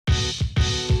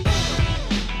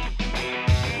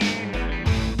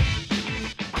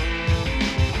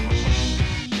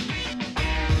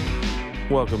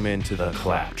Welcome into the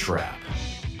Clap Trap.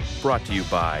 Brought to you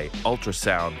by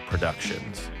Ultrasound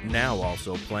Productions. Now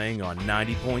also playing on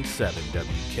 90.7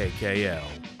 WKKL.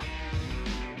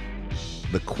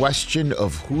 The question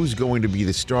of who's going to be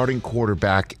the starting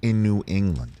quarterback in New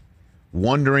England.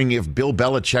 Wondering if Bill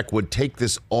Belichick would take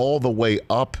this all the way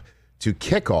up to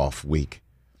kickoff week.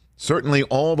 Certainly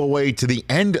all the way to the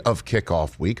end of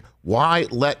kickoff week. Why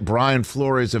let Brian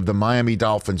Flores of the Miami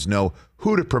Dolphins know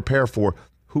who to prepare for,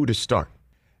 who to start?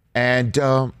 And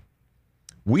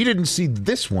we didn't see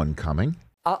this one coming.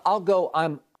 I'll go.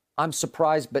 I'm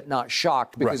surprised but not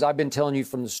shocked because I've been telling you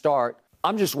from the start,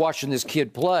 I'm just watching this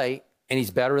kid play, and he's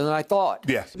better than I thought.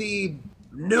 Yes. The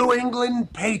New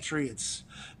England Patriots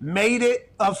made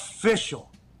it official,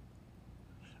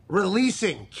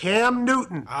 releasing Cam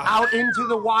Newton out into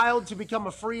the wild to become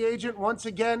a free agent once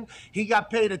again. He got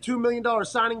paid a $2 million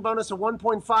signing bonus, a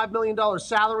 $1.5 million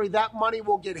salary. That money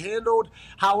will get handled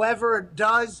however it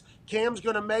does. Cam's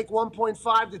going to make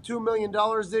 $1.5 to $2 million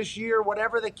this year,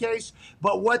 whatever the case.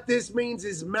 But what this means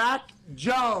is Mac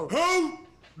Jones. Who?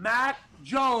 Mac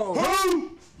Jones.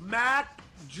 Who? Mac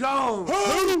Jones.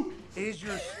 Who? Is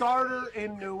your starter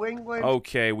in New England.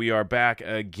 Okay, we are back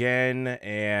again,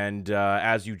 and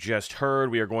as you just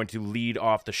heard, we are going to lead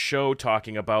off the show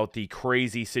talking about the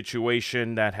crazy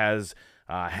situation that has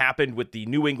happened with the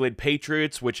New England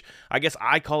Patriots, which I guess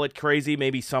I call it crazy.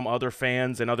 Maybe some other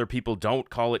fans and other people don't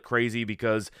call it crazy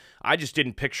because I just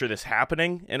didn't picture this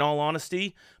happening, in all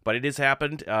honesty, but it has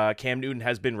happened. Cam Newton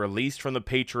has been released from the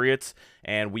Patriots,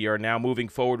 and we are now moving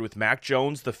forward with Mac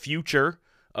Jones, the future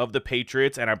of the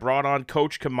Patriots, and I brought on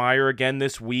Coach Camire again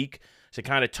this week to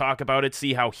kind of talk about it,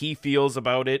 see how he feels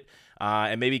about it,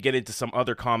 and maybe get into some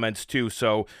other comments too.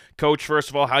 So, Coach, first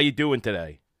of all, how you doing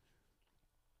today?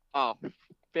 Oh,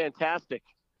 fantastic.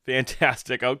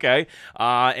 Fantastic. Okay.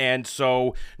 And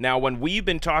so now when we've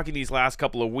been talking these last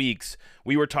couple of weeks,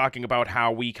 we were talking about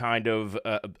how we kind of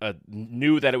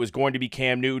knew that it was going to be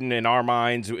Cam Newton in our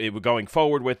minds. It was going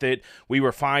forward with it. We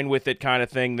were fine with it kind of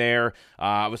thing there.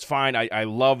 It was fine. I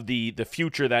love the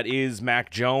future that is Mac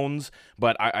Jones,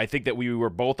 but I think that we were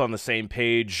both on the same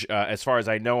page as far as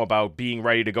I know about being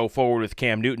ready to go forward with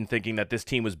Cam Newton, thinking that this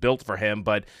team was built for him.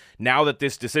 But now that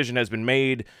this decision has been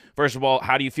made, first of all,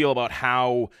 how do you feel about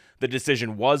how the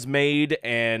decision was made,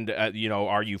 and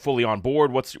are you fully on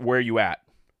board? Where are you at?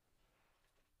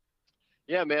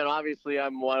 Yeah, man. Obviously,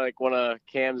 I'm one of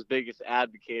Cam's biggest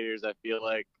advocates, I feel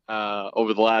like,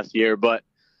 over the last year. But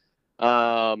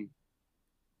I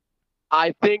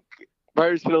think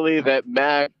personally that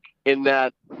Mac in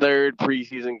that third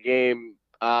preseason game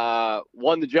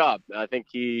won the job. I think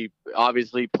he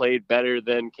obviously played better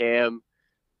than Cam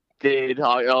did.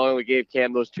 I only gave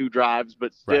Cam those 2 drives,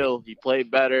 but still he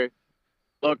played better,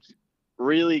 looked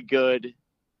really good.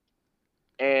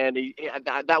 And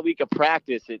that week of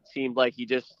practice, it seemed like he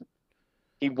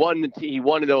won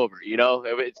it over.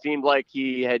 It seemed like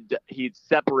he'd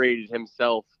separated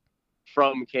himself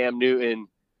from Cam Newton.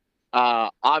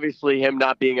 Obviously, him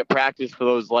not being at practice for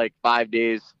those 5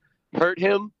 days hurt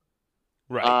him.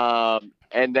 Right.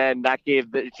 And then that gave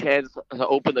the chance to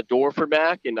open the door for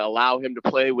Mac and allow him to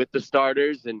play with the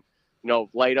starters and,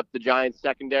 light up the Giants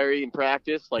secondary in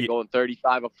practice, going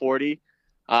 35 of 40.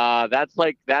 That's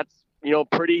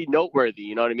pretty noteworthy.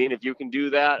 You know what I mean? If you can do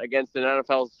that against an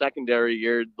NFL secondary,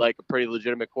 you're a pretty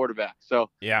legitimate quarterback. So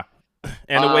yeah.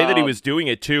 And the way that he was doing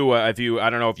it too, I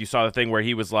don't know if you saw the thing where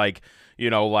he was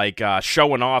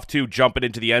showing off too, jumping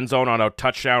into the end zone on a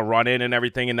touchdown run in and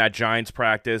everything in that Giants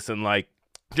practice, and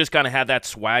just kind of had that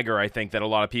swagger, I think, that a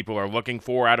lot of people are looking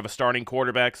for out of a starting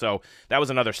quarterback. So that was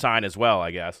another sign as well,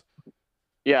 I guess.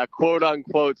 Yeah, quote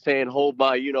unquote saying "hold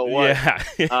my," what.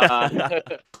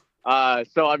 Yeah.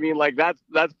 So I mean, that's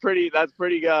pretty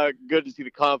good to see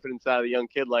the confidence out of a young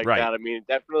kid like that. I mean, it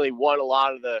definitely won a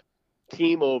lot of the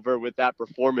team over with that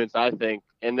performance, I think.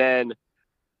 And then,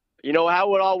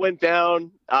 how it all went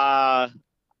down. I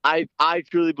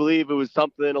truly believe it was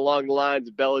something along the lines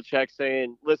of Belichick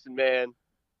saying, "Listen, man,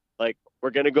 we're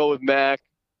gonna go with Mac.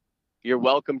 You're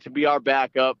welcome to be our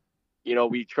backup.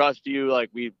 We trust you.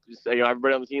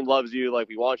 Everybody on the team loves you.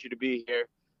 We want you to be here.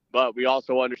 But we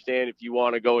also understand if you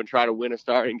want to go and try to win a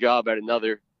starting job at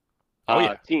another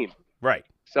team." Right.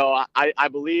 So I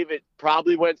believe it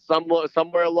probably went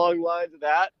somewhere along the lines of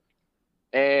that.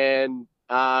 And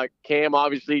Cam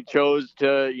obviously chose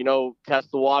to,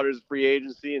 test the waters of free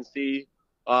agency and see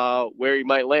where he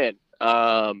might land.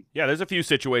 Yeah, there's a few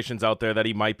situations out there that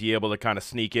he might be able to kind of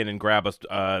sneak in and grab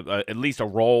at least a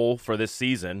role for this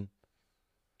season.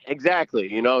 Exactly.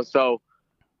 So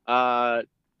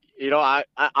I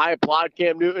applaud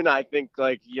Cam Newton. I think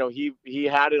he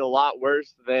had it a lot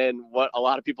worse than what a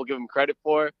lot of people give him credit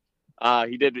for.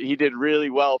 He did really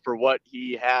well for what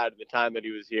he had the time that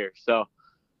he was here. So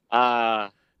now,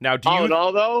 all in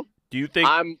all, though, do you think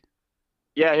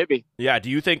hit me. Yeah, do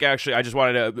you think actually? I just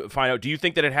wanted to find out. Do you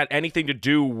think that it had anything to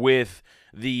do with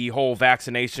the whole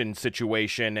vaccination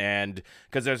situation? And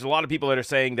because there's a lot of people that are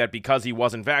saying that because he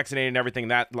wasn't vaccinated and everything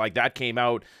that came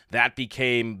out, that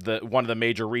became one of the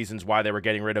major reasons why they were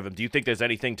getting rid of him. Do you think there's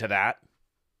anything to that?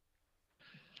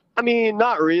 I mean,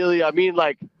 not really. I mean,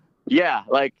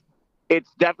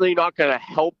 it's definitely not going to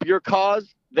help your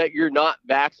cause that you're not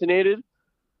vaccinated.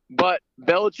 But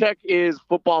Belichick is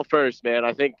football first, man.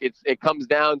 I think it comes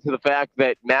down to the fact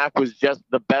that Mac was just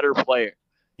the better player.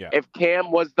 Yeah. If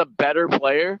Cam was the better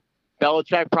player,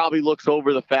 Belichick probably looks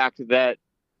over the fact that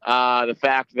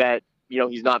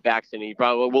he's not vaccinated. He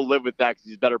probably will live with that because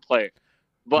he's a better player.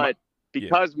 But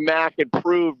because Mac had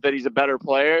proved that he's a better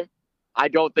player, I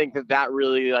don't think that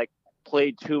really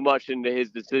played too much into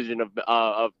his decision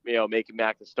of making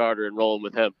Mac the starter and rolling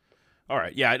with him. All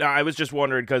right, yeah, I was just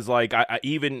wondering because,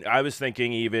 I was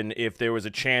thinking even if there was a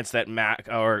chance that Mac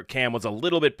or Cam was a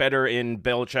little bit better in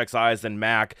Belichick's eyes than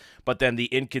Mac, but then the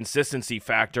inconsistency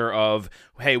factor of,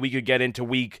 hey, we could get into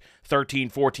week 13,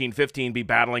 14, 15, be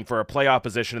battling for a playoff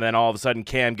position, and then all of a sudden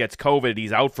Cam gets COVID,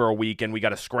 he's out for a week, and we got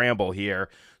to scramble here.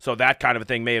 So that kind of a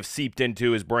thing may have seeped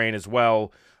into his brain as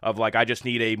well of, I just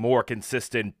need a more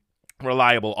consistent,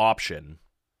 reliable option.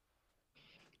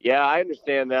 Yeah, I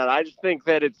understand that. I just think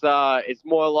that it's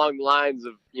more along the lines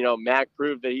of, Mac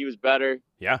proved that he was better.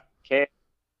 Yeah.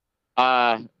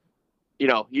 I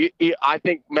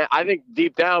think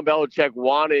deep down Belichick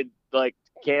wanted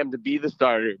Cam to be the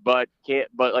starter, but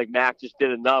Mac just did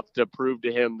enough to prove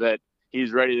to him that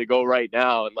he's ready to go right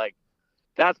now. And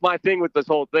that's my thing with this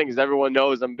whole thing is everyone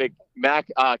knows I'm a big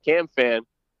Cam fan,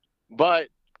 but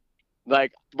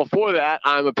before that,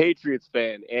 I'm a Patriots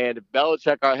fan, and if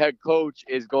Belichick, our head coach,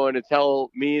 is going to tell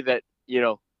me that,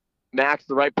 Mac's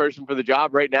the right person for the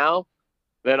job right now,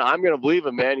 then I'm going to believe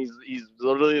him, man. He's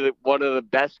literally one of the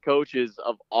best coaches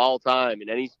of all time in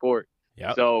any sport.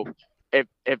 Yep. So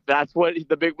if that's what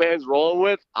the big man's rolling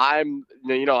with, I'm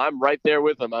right there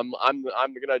with him. I'm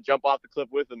gonna jump off the cliff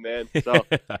with him, man. So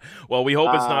well, we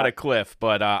hope it's not a cliff,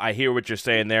 but I hear what you're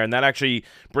saying there, and that actually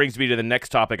brings me to the next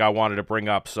topic I wanted to bring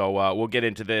up. So we'll get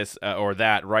into this or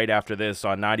that right after this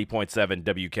on 90.7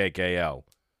 WKKL.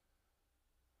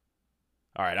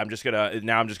 All right, I'm just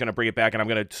gonna bring it back, and I'm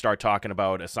gonna start talking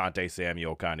about Asante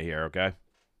Samuel kind of here. Okay.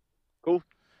 Cool.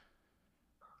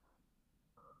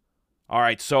 All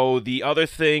right, so the other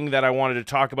thing that I wanted to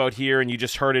talk about here, and you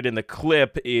just heard it in the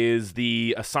clip, is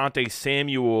the Asante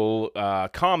Samuel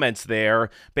comments there.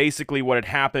 Basically, what had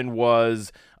happened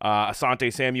was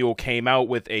Asante Samuel came out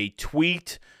with a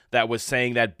tweet that was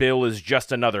saying that Bill is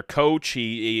just another coach.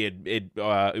 It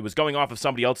was going off of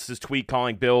somebody else's tweet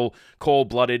calling Bill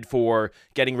cold-blooded for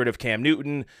getting rid of Cam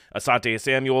Newton. Asante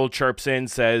Samuel chirps in,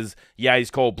 says, yeah,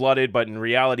 he's cold-blooded, but in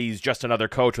reality, he's just another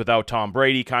coach without Tom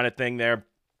Brady kind of thing there.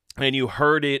 And you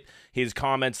heard it, his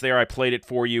comments there. I played it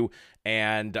for you,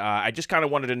 and I just kind of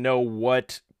wanted to know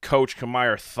what Coach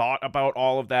Camire thought about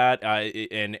all of that.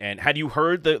 And had you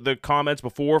heard the comments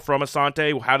before from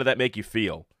Asante? How did that make you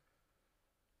feel?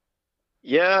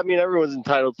 Yeah, I mean, everyone's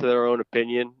entitled to their own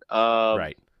opinion.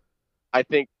 Right. I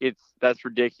think that's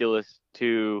ridiculous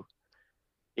to,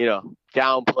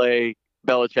 downplay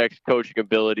Belichick's coaching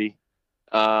ability.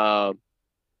 For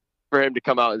him to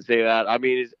come out and say that, I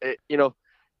mean,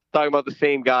 talking about the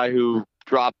same guy who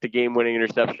dropped the game-winning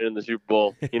interception in the Super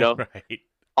Bowl, Right.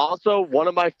 Also, one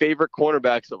of my favorite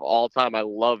cornerbacks of all time. I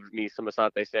loved me some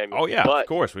Asante Samuel. Oh, yeah, of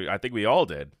course. I think we all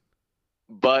did.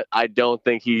 But I don't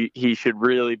think he should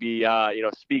really be,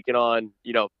 speaking on,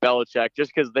 Belichick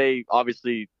just because they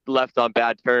obviously left on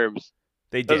bad terms.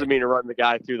 They did. Doesn't mean to run the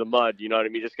guy through the mud, you know what I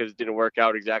mean? Just because it didn't work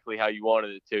out exactly how you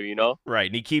wanted it to, Right,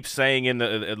 and he keeps saying in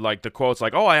the quotes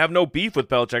oh, I have no beef with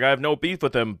Belichick, I have no beef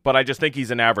with him, but I just think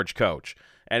he's an average coach.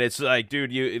 And it's like,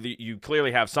 dude, you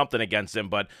clearly have something against him,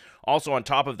 but also on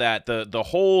top of that, the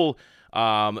whole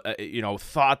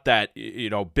thought that,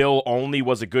 Bill only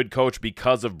was a good coach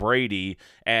because of Brady.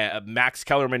 Max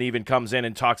Kellerman even comes in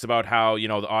and talks about how,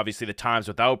 obviously the times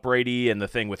without Brady and the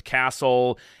thing with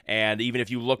Castle. And even if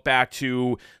you look back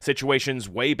to situations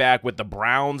way back with the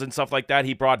Browns and stuff like that,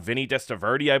 he brought Vinny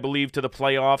Testaverde, I believe, to the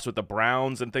playoffs with the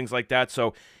Browns and things like that.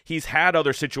 So he's had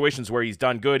other situations where he's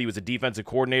done good. He was a defensive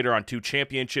coordinator on 2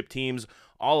 championship teams.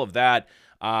 all of that.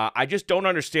 I just don't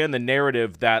understand the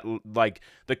narrative that, like,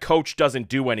 the coach doesn't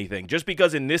do anything. Just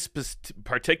because in this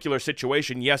particular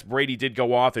situation, yes, Brady did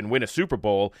go off and win a Super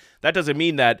Bowl, that doesn't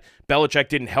mean that Belichick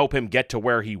didn't help him get to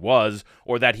where he was,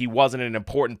 or that he wasn't an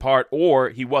important part, or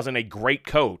he wasn't a great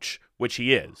coach, which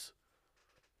he is.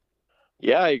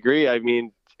 Yeah, I agree. I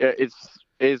mean,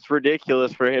 it's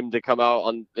ridiculous for him to come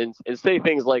out and say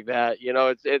things like that. You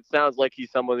know, it sounds like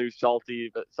he's someone who's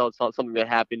salty, but something that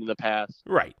happened in the past.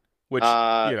 Right. Which,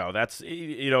 that's,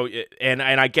 and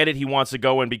I get it. He wants to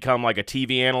go and become like a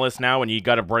TV analyst now, and you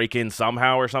got to break in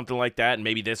somehow or something like that. And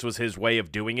maybe this was his way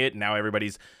of doing it. And now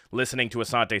everybody's listening to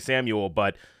Asante Samuel.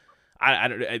 But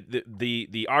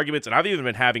the arguments, and I've even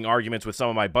been having arguments with some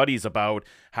of my buddies about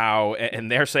how, and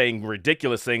they're saying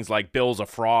ridiculous things like Bill's a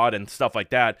fraud and stuff like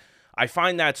that. I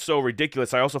find that so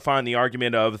ridiculous. I also find the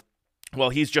argument of, well,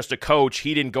 he's just a coach.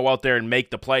 He didn't go out there and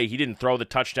make the play. He didn't throw the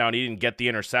touchdown. He didn't get the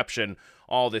interception.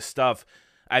 All this stuff.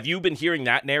 Have you been hearing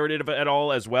that narrative at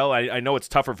all as well? I know it's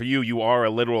tougher for you. You are a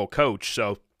literal coach,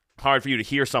 so hard for you to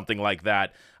hear something like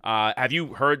that. Have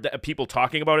you heard people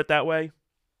talking about it that way?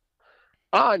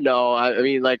 No. I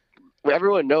mean, like,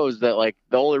 everyone knows that, like,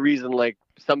 the only reason, like,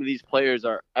 some of these players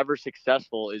are ever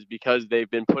successful is because they've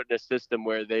been put in a system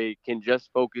where they can just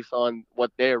focus on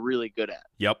what they're really good at.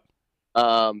 Yep.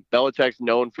 Belichick's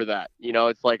known for that. You know,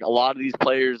 it's like a lot of these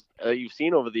players you've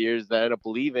seen over the years that end up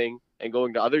leaving and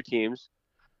going to other teams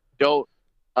don't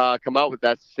come out with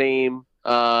that same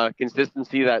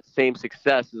consistency, that same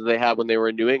success as they had when they were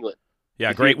in New England.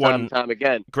 Yeah, great one. Time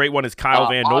again. Great one is Kyle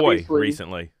Van Noy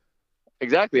recently.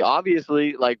 Exactly.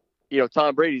 Obviously, like,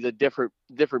 Tom Brady's a different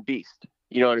beast.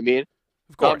 You know what I mean?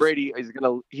 Of course. Tom Brady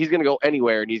he's gonna go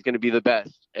anywhere and he's gonna be the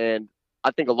best. And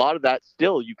I think a lot of that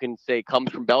still you can say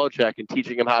comes from Belichick and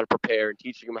teaching him how to prepare and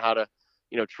teaching him how to,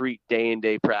 treat day in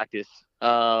day practice.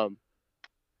 For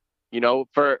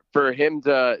him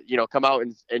to, come out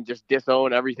and just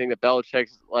disown everything that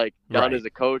Belichick's done as a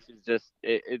coach is just,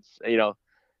 it's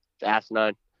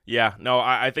asinine. Yeah, no,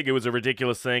 I think it was a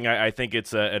ridiculous thing. I think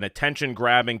it's an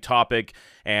attention-grabbing topic,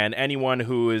 and anyone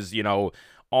who is,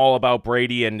 all about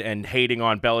Brady and hating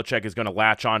on Belichick is going to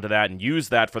latch onto that and use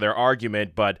that for their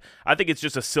argument. But I think it's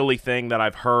just a silly thing that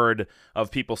I've heard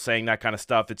of people saying that kind of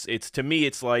stuff. It's to me,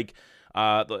 it's like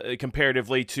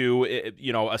comparatively to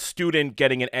a student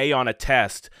getting an A on a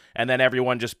test and then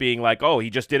everyone just being like, oh, he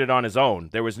just did it on his own.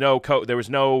 There was no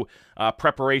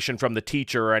preparation from the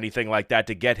teacher or anything like that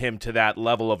to get him to that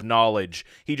level of knowledge.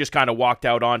 He just kind of walked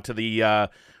out onto the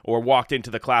or walked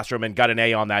into the classroom and got an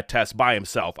A on that test by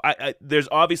himself. There's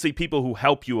obviously people who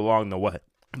help you along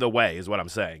the way is what I'm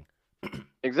saying.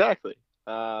 Exactly.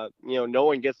 No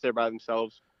one gets there by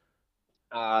themselves.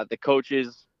 The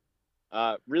coaches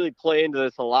really play into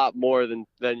this a lot more than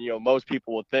most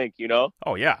people would think.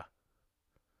 Oh yeah,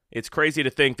 it's crazy to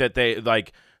think that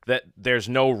that there's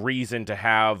no reason to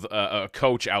have a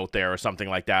coach out there or something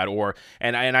like that.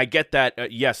 And I get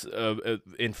that, yes,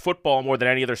 in football more than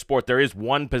any other sport, there is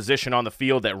one position on the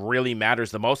field that really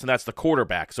matters the most, and that's the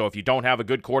quarterback. So if you don't have a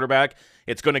good quarterback,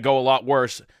 it's going to go a lot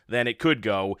worse than it could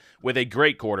go with a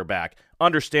great quarterback.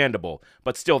 Understandable,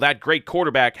 but still that great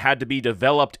quarterback had to be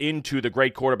developed into the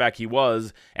great quarterback he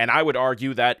was, and I would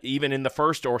argue that even in the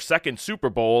first or second Super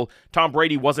Bowl, Tom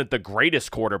Brady wasn't the greatest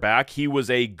quarterback. He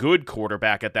was a good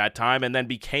quarterback at that time and then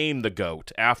became the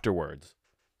GOAT afterwards.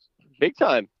 Big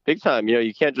time.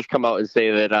 You can't just come out and say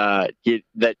that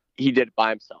that he did it by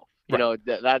himself. Right.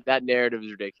 That narrative is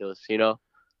ridiculous,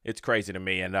 It's crazy to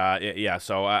me, and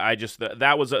so I just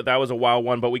that was a wild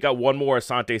one. But we got one more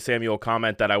Asante Samuel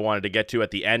comment that I wanted to get to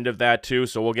at the end of that too.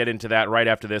 So we'll get into that right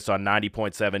after this on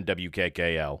 90.7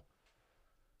 WKKL.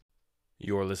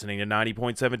 You're listening to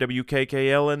 90.7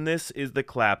 WKKL, and this is the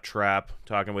Clap Trap,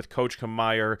 talking with Coach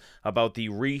Camire about the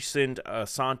recent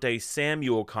Asante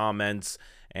Samuel comments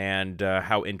and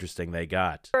how interesting they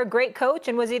got. A great coach,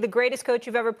 and was he the greatest coach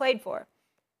you've ever played for?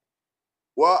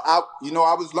 Well, I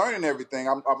was learning everything.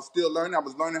 I was still learning. I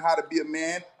was learning how to be a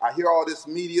man. I hear all this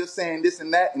media saying this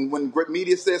and that, and when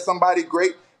media says somebody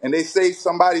great and they say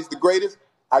somebody's the greatest,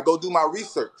 I go do my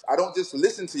research. I don't just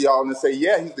listen to y'all and say,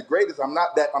 yeah, he's the greatest. I'm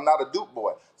not that. I'm not a Duke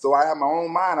boy. So I have my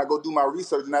own mind. I go do my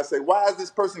research and I say, why is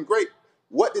this person great?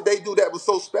 What did they do that was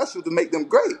so special to make them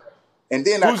great? And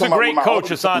then who's a great coach,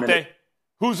 Asante?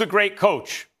 Who's a great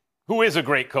coach? Who is a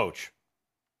great coach?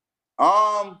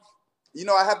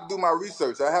 I have to do my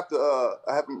research. I have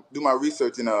to do my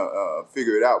research and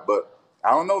figure it out. But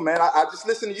I don't know, man. I just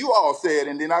listen to you all say it,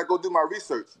 and then I go do my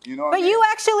research. But you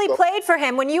actually played for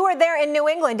him when you were there in New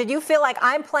England. Did you feel like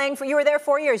you were there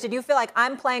 4 years? Did you feel like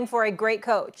I'm playing for a great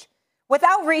coach?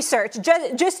 Without research,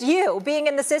 just you being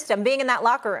in the system, being in that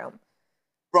locker room.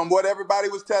 From what everybody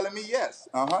was telling me, yes,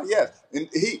 yes, and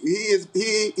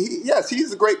yes,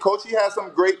 he's a great coach. He has some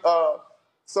great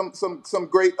some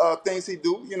great things he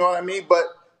do. You know what I mean? But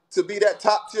to be that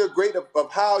top tier great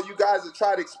of how you guys have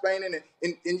tried explaining it,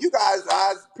 in you guys'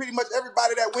 eyes, pretty much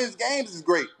everybody that wins games is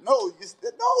great. No,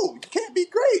 you can't be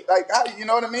great. Like, you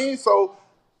know what I mean? So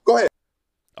go ahead.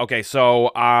 Okay,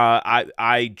 so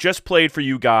I just played for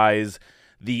you guys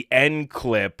the end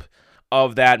clip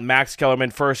of that Max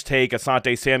Kellerman first take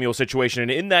Asante Samuel situation.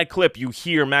 And in that clip, you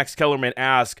hear Max Kellerman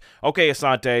ask, okay,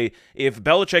 Asante, if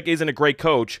Belichick isn't a great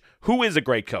coach, who is a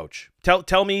great coach?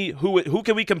 Tell me who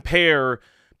can we compare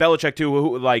Belichick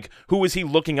to? Who is he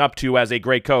looking up to as a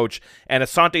great coach? And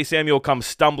Asante Samuel comes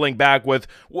stumbling back with,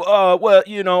 I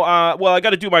got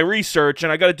to do my research,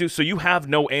 and I got to do, so you have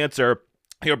no answer.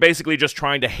 You're basically just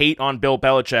trying to hate on Bill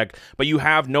Belichick, but you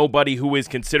have nobody who is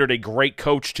considered a great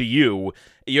coach to you.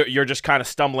 You're just kind of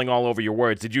stumbling all over your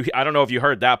words. I don't know if you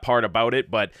heard that part about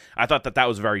it, but I thought that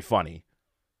was very funny.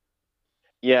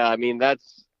 Yeah, I mean,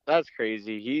 that's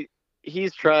crazy.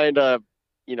 He's trying to,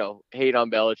 hate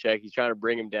on Belichick. He's trying to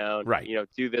bring him down, right?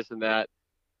 Do this and that.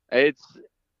 It's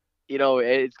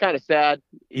kind of sad,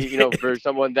 for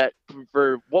someone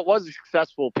for what was a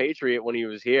successful Patriot when he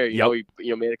was here.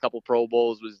 He made a couple Pro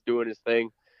Bowls, was doing his thing.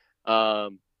 I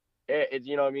mean,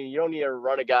 you don't need to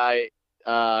run a guy,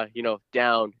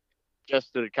 down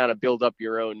just to kind of build up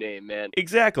your own name, man.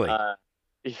 Exactly.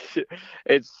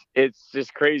 It's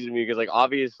just crazy to me because, like,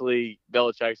 obviously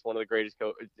Belichick's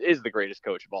is the greatest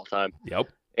coach of all time. Yep.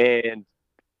 And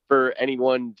for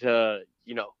anyone to,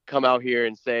 come out here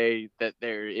and say that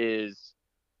there is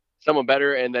someone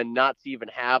better and then not to even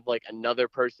have like another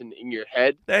person in your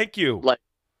head. Thank you.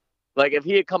 Like if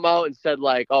he had come out and said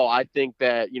like, oh, I think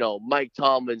that, Mike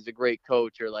Tomlin's a great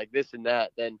coach or like this and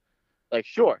that, then like,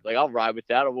 sure, like I'll ride with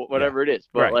that or whatever it is.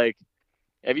 But like,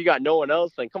 if you got no one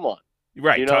else, then come on.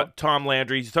 Right, Tom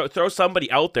Landry, throw somebody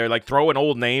out there, like throw an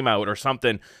old name out or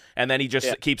something, and then he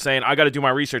just keeps saying, I got to do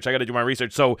my research,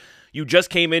 So you just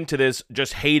came into this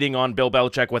just hating on Bill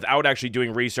Belichick without actually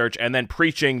doing research and then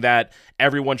preaching that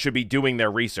everyone should be doing their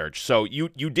research. So you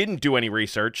didn't do any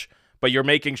research, but you're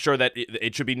making sure that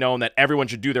it should be known that everyone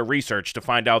should do their research to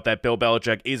find out that Bill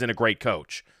Belichick isn't a great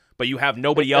coach. But you have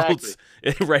nobody else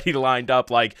ready lined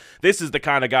up. Like, this is the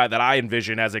kind of guy that I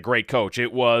envision as a great coach.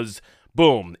 It was...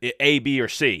 boom, A, B, or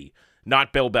C,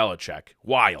 not Bill Belichick.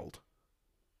 Wild.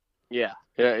 Yeah,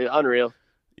 unreal.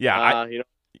 Yeah,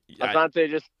 Asante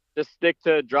just stick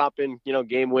to dropping,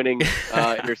 game-winning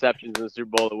interceptions in the Super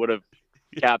Bowl. It would have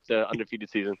capped an undefeated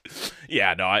season.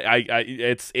 Yeah, no,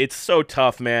 it's so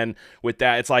tough, man. With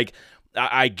that, it's like.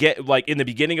 I get, like, in the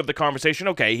beginning of the conversation,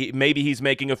 okay, maybe he's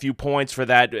making a few points for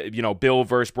that, Bill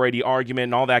versus Brady argument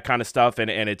and all that kind of stuff, and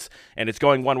it's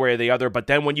going one way or the other. But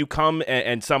then when you come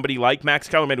and somebody like Max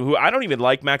Kellerman, who I don't even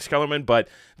like Max Kellerman, but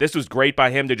this was great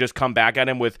by him to just come back at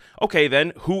him with, okay,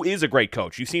 then who is a great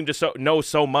coach? You seem to know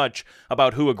so much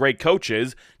about who a great coach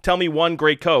is. Tell me one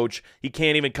great coach. He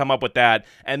can't even come up with that.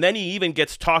 And then he even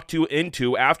gets talked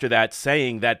into after that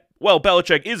saying that, well,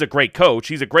 Belichick is a great coach.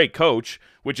 He's a great coach,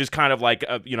 which is kind of like,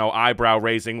 eyebrow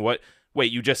raising.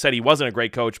 Wait, you just said he wasn't a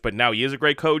great coach, but now he is a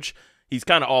great coach? He's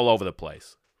kind of all over the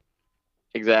place.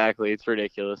 Exactly. It's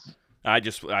ridiculous. I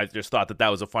just thought that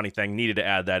was a funny thing. Needed to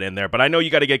add that in there. But I know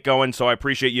you got to get going, so I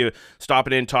appreciate you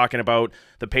stopping in, talking about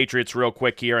the Patriots real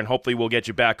quick here, and hopefully we'll get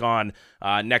you back on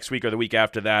next week or the week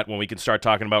after that when we can start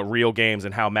talking about real games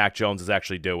and how Mac Jones is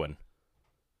actually doing.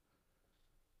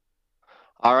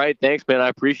 All right. Thanks, man. I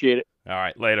appreciate it. All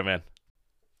right. Later, man.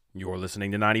 You're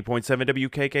listening to 90.7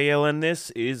 WKKL, and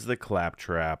this is The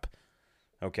Claptrap.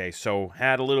 Okay, so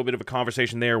had a little bit of a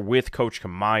conversation there with Coach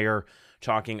Camire,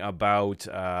 talking about,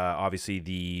 obviously,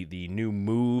 the new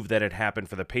move that had happened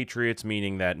for the Patriots,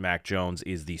 meaning that Mac Jones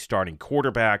is the starting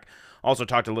quarterback. Also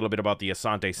talked a little bit about the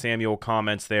Asante Samuel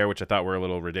comments there, which I thought were a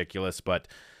little ridiculous, but,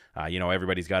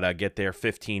 everybody's got to get their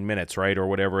 15 minutes, right, or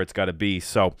whatever it's got to be.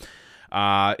 So...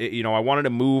 I wanted to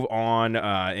move on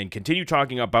and continue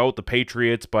talking about the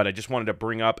Patriots, but I just wanted to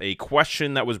bring up a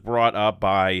question that was brought up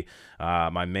by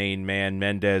my main man,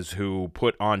 Mendez, who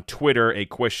put on Twitter a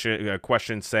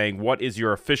question saying, what is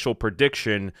your official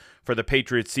prediction for the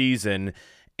Patriots season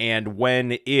and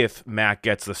when, if Mac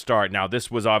gets the start? Now,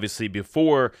 this was obviously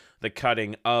before the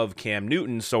cutting of Cam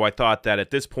Newton, so I thought that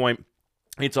at this point,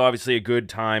 it's obviously a good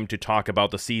time to talk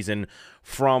about the season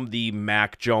from the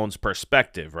Mac Jones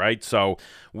perspective, right? So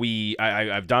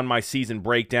I've done my season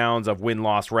breakdowns of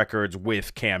win-loss records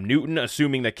with Cam Newton,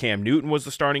 assuming that Cam Newton was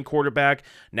the starting quarterback.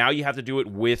 Now you have to do it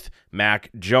with Mac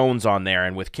Jones on there.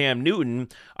 And with Cam Newton,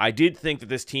 I did think that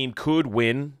this team could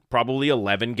win probably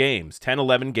 11 games, 10,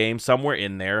 11 games, somewhere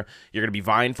in there. You're going to be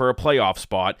vying for a playoff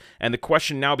spot. And the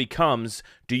question now becomes,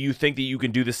 do you think that you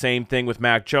can do the same thing with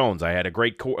Mac Jones? I had a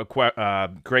great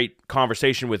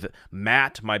conversation with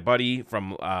Matt, my buddy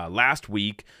from last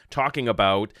week, talking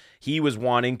about he was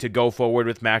wanting to go forward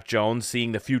with Mac Jones,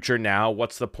 seeing the future now.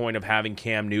 What's the point of having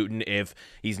Cam Newton if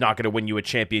he's not going to win you a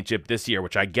championship this year?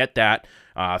 Which I get that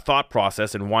thought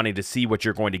process and wanting to see what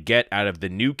you're going to get out of the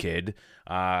new kid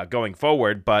going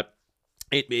forward, but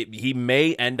he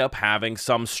may end up having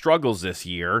some struggles this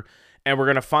year, and we're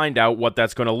going to find out what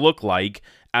that's going to look like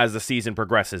as the season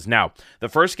progresses. Now, the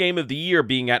first game of the year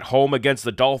being at home against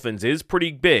the Dolphins is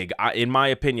pretty big, in my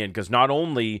opinion, because not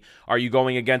only are you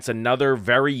going against another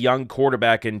very young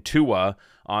quarterback in Tua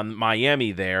on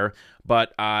Miami there,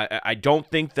 but I don't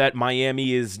think that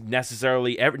Miami is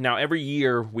necessarily every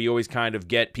year we always kind of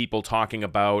get people talking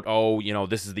about,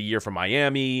 this is the year for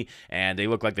Miami, and they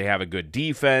look like they have a good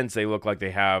defense. They look like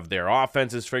they have their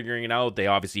offenses figuring it out. They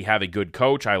obviously have a good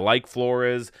coach. I like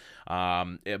Flores.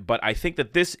 But I think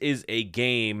that this is a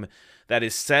game that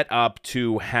is set up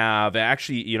to have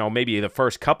actually, maybe the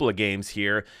first couple of games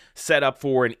here set up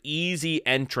for an easy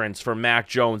entrance for Mac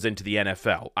Jones into the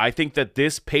NFL. I think that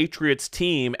this Patriots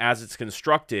team, as it's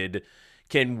constructed,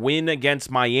 can win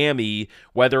against Miami,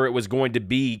 whether it was going to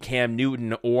be Cam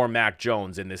Newton or Mac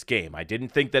Jones in this game. I didn't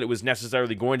think that it was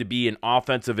necessarily going to be an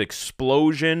offensive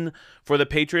explosion for the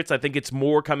Patriots. I think it's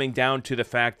more coming down to the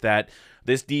fact that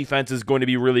this defense is going to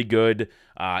be really good,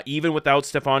 even without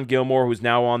Stephon Gilmore, who's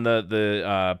now on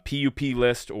the PUP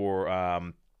list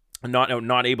or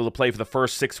not able to play for the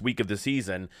first 6 weeks of the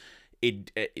season.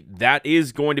 That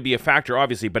is going to be a factor,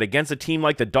 obviously, but against a team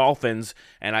like the Dolphins,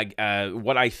 and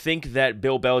what I think that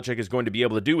Bill Belichick is going to be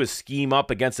able to do is scheme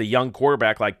up against a young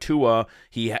quarterback like Tua.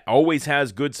 He always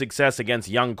has good success against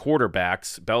young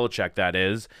quarterbacks, Belichick that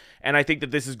is, and I think that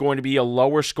this is going to be a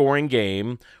lower scoring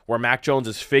game where Mac Jones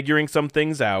is figuring some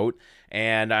things out,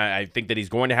 and I think that he's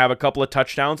going to have a couple of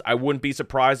touchdowns. I wouldn't be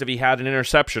surprised if he had an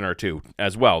interception or two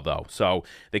as well, though. So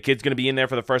the kid's going to be in there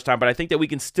for the first time, but I think that we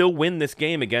can still win this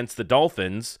game against the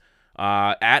Dolphins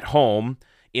at home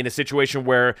in a situation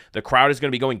where the crowd is going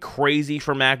to be going crazy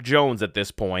for Mac Jones at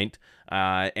this point.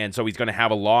 And so he's going to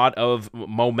have a lot of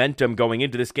momentum going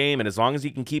into this game, and as long as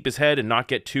he can keep his head and not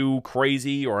get too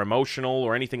crazy or emotional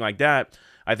or anything like that,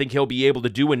 I think he'll be able to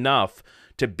do enough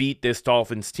to beat this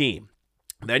Dolphins team.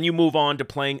 Then you move on to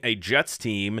playing a Jets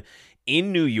team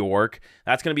in New York.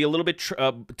 That's going to be a little bit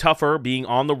tougher being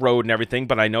on the road and everything,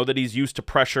 but I know that he's used to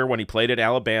pressure when he played at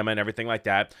Alabama and everything like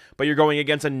that. But you're going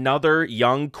against another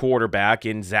young quarterback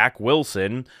in Zack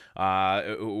Wilson,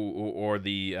 or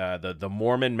the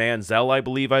Mormon Manziel, I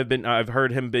believe I've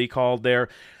heard him be called there.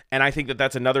 And I think that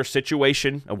that's another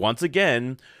situation, once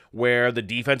again, where the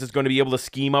defense is going to be able to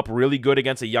scheme up really good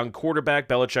against a young quarterback.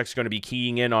 Belichick's going to be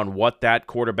keying in on what that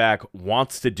quarterback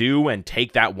wants to do and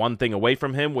take that one thing away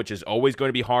from him, which is always going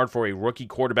to be hard for a rookie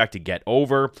quarterback to get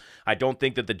over. I don't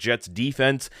think that the Jets'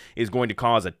 defense is going to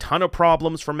cause a ton of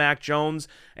problems for Mac Jones,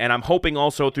 and I'm hoping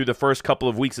also through the first couple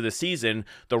of weeks of the season,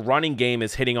 the running game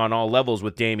is hitting on all levels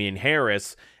with Damian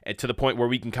Harris, to the point where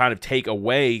we can kind of take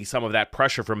away some of that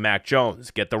pressure from Mac Jones.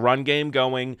 Get the run game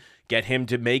going, get him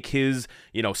to make his,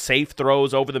 safe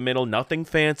throws over the middle, nothing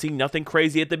fancy, nothing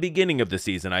crazy at the beginning of the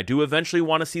season. I do eventually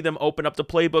want to see them open up the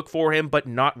playbook for him, but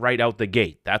not right out the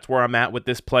gate. That's where I'm at with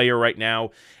this player right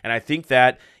now, and I think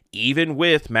that even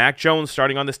with Mac Jones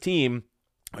starting on this team,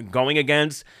 going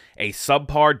against a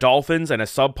subpar Dolphins and a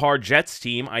subpar Jets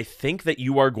team, I think that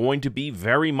you are going to be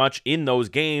very much in those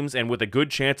games and with a good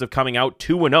chance of coming out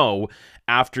 2-0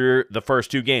 after the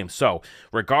first two games. So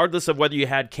regardless of whether you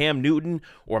had Cam Newton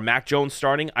or Mac Jones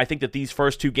starting, I think that these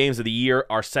first two games of the year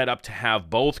are set up to have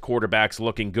both quarterbacks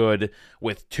looking good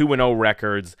with 2-0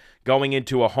 records going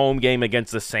into a home game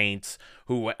against the Saints,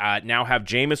 who now have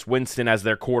Jameis Winston as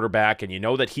their quarterback, and you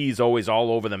know that he's always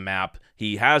all over the map.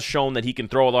 He has shown that he can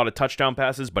throw a lot of touchdown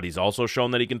passes, but he's also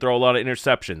shown that he can throw a lot of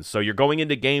interceptions. So you're going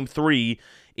into game 3,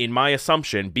 in my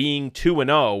assumption, being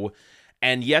 2-0,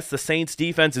 and yes, the Saints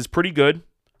defense is pretty good.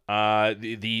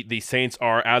 The Saints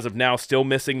are, as of now, still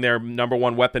missing their number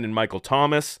one weapon in Michael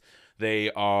Thomas.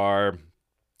 They are,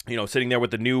 sitting there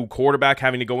with the new quarterback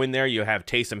having to go in there. You have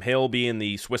Taysom Hill being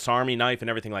the Swiss Army knife and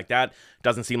everything like that.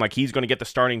 Doesn't seem like he's going to get the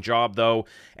starting job, though.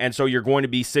 And so you're going to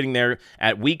be sitting there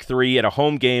at week 3 at a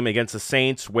home game against the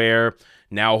Saints where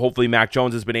Now, hopefully, Mac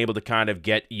Jones has been able to kind of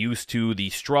get used to the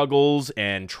struggles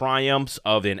and triumphs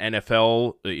of an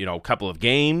NFL, couple of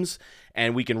games,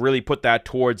 and we can really put that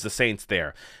towards the Saints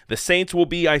there. The Saints will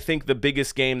be, I think, the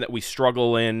biggest game that we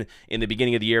struggle in the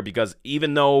beginning of the year, because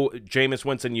even though Jameis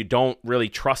Winston, you don't really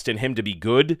trust in him to be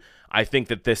good, I think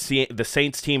that the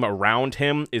Saints team around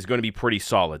him is going to be pretty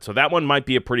solid. So that one might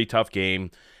be a pretty tough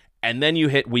game. And then you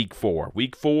hit Week 4.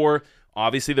 Week 4,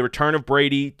 obviously the return of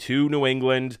Brady to New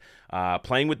England,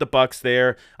 playing with the Bucs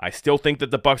there. I still think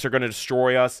that the Bucs are going to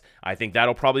destroy us. I think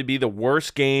that'll probably be the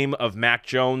worst game of Mac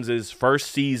Jones's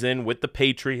first season with the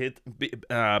Patriots,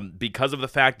 because of the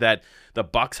fact that the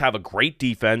Bucs have a great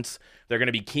defense. They're going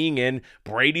to be keying in.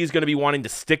 Brady's going to be wanting to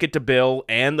stick it to Bill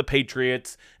and the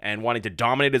Patriots and wanting to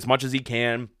dominate as much as he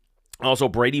can. Also,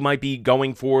 Brady might be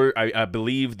going for, I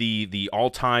believe, the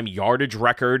all-time yardage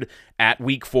record at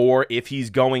Week 4. If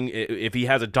he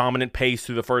has a dominant pace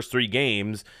through the first 3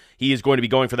 games, he is going to be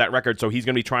going for that record, so he's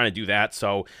going to be trying to do that.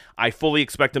 So I fully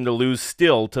expect him to lose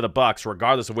still to the Bucs,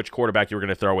 regardless of which quarterback you're going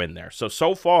to throw in there.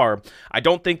 So far, I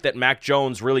don't think that Mac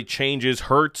Jones really changes,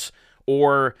 hurts,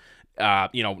 or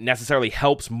necessarily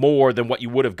helps more than what you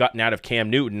would have gotten out of Cam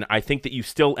Newton. I think that you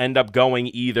still end up going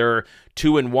either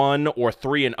 2-1 or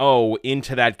 3-0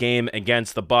 into that game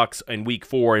against the Bucs in Week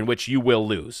 4, in which you will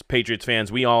lose. Patriots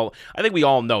fans, I think we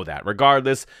all know that,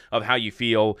 regardless of how you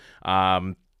feel.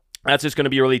 That's just going to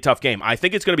be a really tough game. I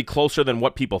think it's going to be closer than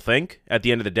what people think at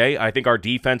the end of the day. I think our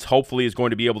defense hopefully is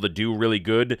going to be able to do really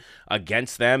good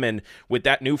against them. And with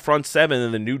that new front seven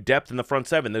and the new depth in the front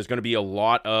seven, there's going to be a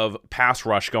lot of pass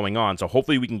rush going on. So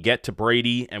hopefully we can get to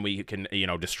Brady and we can,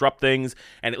 disrupt things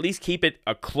and at least keep it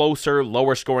a closer,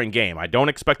 lower scoring game. I don't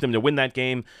expect them to win that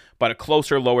game, but a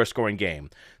closer, lower scoring game.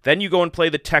 Then you go and play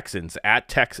the Texans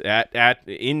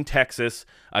in Texas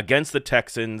against the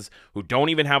Texans, who don't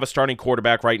even have a starting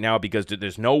quarterback right now, because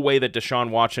there's no way that Deshaun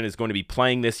Watson is going to be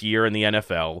playing this year in the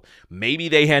NFL. Maybe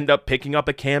they end up picking up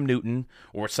a Cam Newton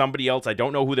or somebody else. I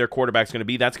don't know who their quarterback's going to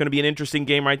be. That's going to be an interesting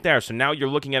game right there. So now you're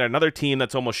looking at another team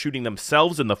that's almost shooting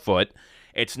themselves in the foot.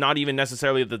 It's not even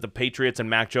necessarily that the Patriots and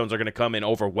Mac Jones are going to come and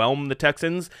overwhelm the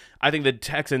Texans. I think the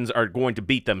Texans are going to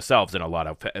beat themselves in a lot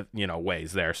of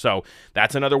ways there. So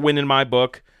that's another win in my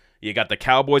book. You got the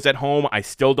Cowboys at home. I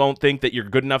still don't think that you're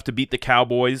good enough to beat the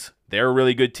Cowboys. They're a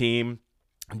really good team.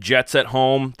 Jets at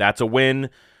home. That's a win.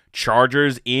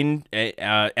 Chargers in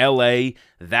L.A.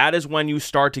 That is when you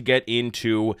start to get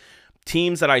into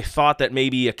teams that I thought that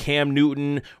maybe a Cam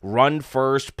Newton run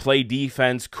first, play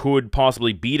defense could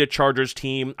possibly beat a Chargers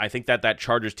team. I think that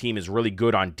Chargers team is really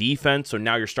good on defense. So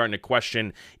now you're starting to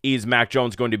question, is Mac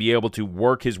Jones going to be able to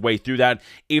work his way through that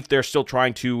if they're still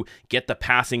trying to get the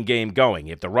passing game going?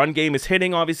 If the run game is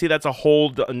hitting, obviously that's a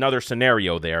whole another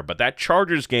scenario there. But that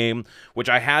Chargers game, which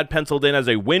I had penciled in as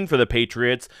a win for the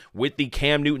Patriots with the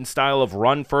Cam Newton style of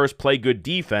run first, play good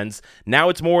defense, now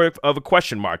it's more of a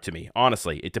question mark to me,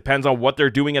 honestly. It depends on what they're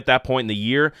doing at that point in the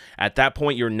year. At that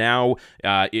point, you're now,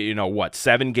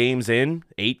 7 games in,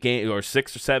 8 games, or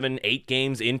 6 or 7, 8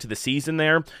 games into the season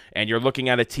there, and you're looking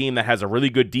at a team that has a really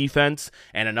good defense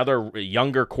and another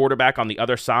younger quarterback on the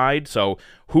other side. So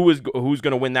who's going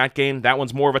to win that game? That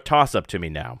one's more of a toss-up to me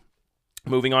now.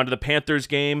 Moving on to the Panthers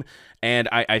game, and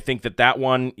I think that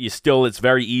one, it's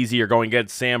very easy. You're going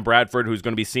against Sam Bradford, who's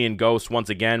going to be seeing ghosts once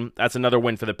again. That's another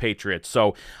win for the Patriots.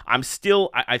 So I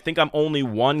think I'm only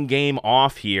 1 game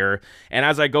off here, and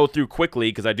as I go through quickly,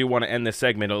 because I do want to end this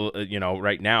segment,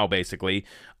 right now, basically,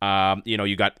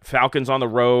 you got Falcons on the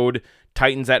road,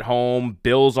 Titans at home,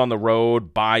 Bills on the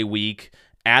road, bye week,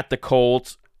 at the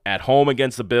Colts, at home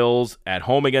against the Bills, at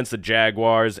home against the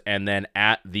Jaguars, and then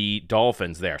at the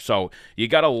Dolphins there. So you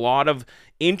got a lot of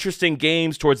interesting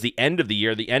games towards the end of the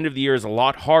year. The end of the year is a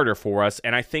lot harder for us,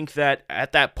 and I think that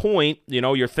at that point,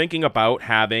 you're thinking about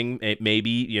having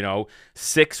maybe,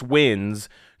 6 wins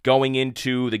going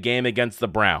into the game against the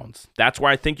Browns. That's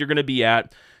where I think you're going to be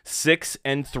at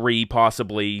 6-3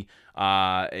 possibly,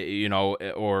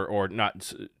 or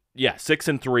not. Yeah,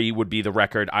 6-3 would be the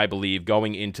record, I believe,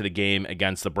 going into the game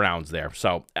against the Browns there.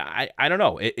 So, I don't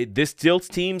know. This still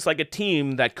seems like a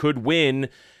team that could win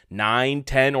 9,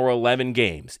 10, or 11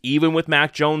 games, even with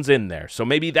Mac Jones in there. So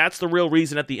maybe that's the real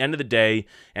reason at the end of the day,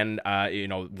 and,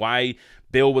 why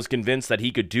Bill was convinced that he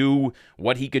could do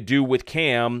what he could do with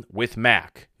Cam with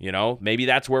Mac. Maybe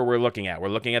that's where we're looking at. We're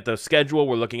looking at the schedule.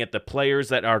 We're looking at the players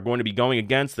that are going to be going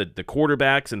against the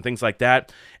quarterbacks and things like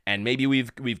that. And maybe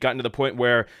we've gotten to the point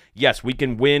where, yes, we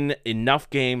can win enough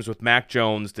games with Mac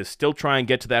Jones to still try and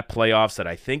get to that playoffs that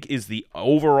I think is the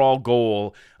overall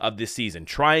goal of this season.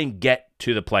 Try and get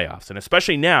to the playoffs. And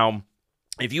especially now,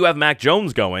 if you have Mac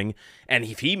Jones going, and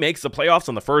if he makes the playoffs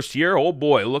on the first year, oh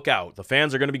boy, look out. The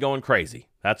fans are going to be going crazy.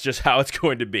 That's just how it's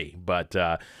going to be. But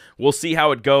we'll see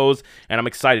how it goes, and I'm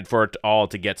excited for it all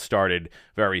to get started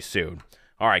very soon.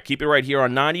 All right, keep it right here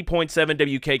on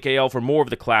 90.7 WKKL for more of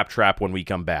the Claptrap when we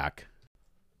come back.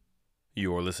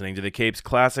 You're listening to the Capes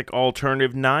Classic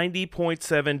Alternative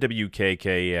 90.7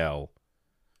 WKKL.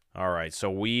 All right, so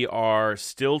we are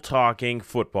still talking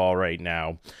football right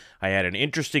now. I had an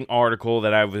interesting article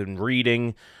that I've been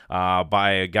reading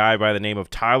by a guy by the name of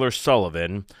Tyler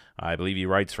Sullivan. I believe he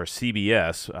writes for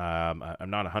CBS. I'm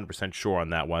not 100% sure on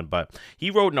that one, but he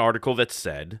wrote an article that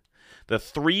said the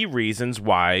 3 reasons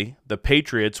why the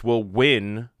Patriots will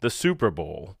win the Super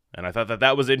Bowl. And I thought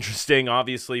that was interesting,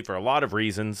 obviously, for a lot of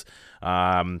reasons.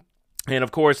 And,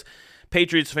 of course,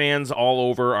 Patriots fans all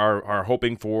over are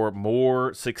hoping for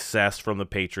more success from the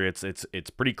Patriots. It's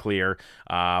pretty clear.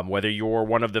 Whether you're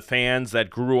one of the fans that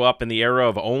grew up in the era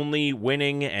of only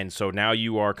winning, and so now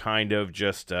you are kind of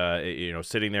just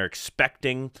sitting there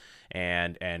expecting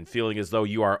and feeling as though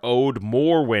you are owed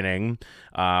more winning,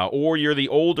 or you're the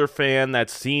older fan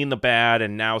that's seen the bad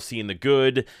and now seeing the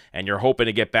good, and you're hoping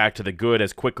to get back to the good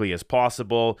as quickly as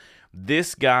possible.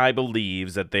 This guy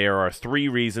believes that there are 3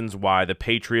 reasons why the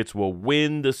Patriots will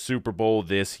win the Super Bowl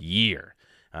this year.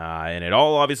 And it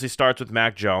all obviously starts with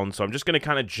Mac Jones, so I'm just going to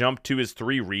kind of jump to his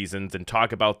 3 reasons and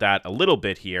talk about that a little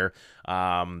bit here,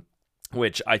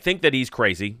 which I think that he's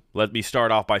crazy. Let me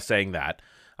start off by saying that.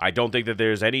 I don't think that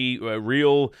there's any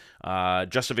real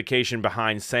justification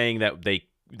behind saying that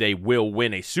they will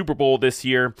win a Super Bowl this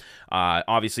year.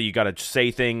 Obviously, you got to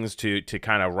say things to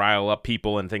kind of rile up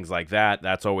people and things like that.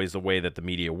 That's always the way that the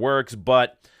media works.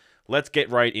 But let's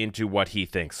get right into what he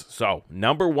thinks. So,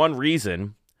 number 1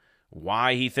 reason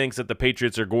why he thinks that the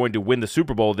Patriots are going to win the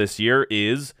Super Bowl this year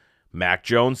is Mac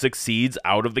Jones succeeds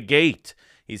out of the gate.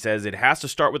 He says it has to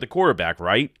start with the quarterback,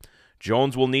 right?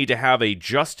 Jones will need to have a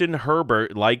Justin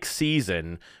Herbert-like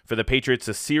season for the Patriots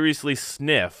to seriously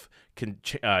sniff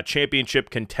championship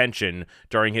contention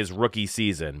during his rookie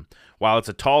season. While it's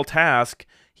a tall task,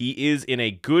 he is in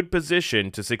a good position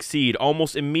to succeed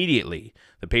almost immediately.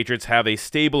 The Patriots have a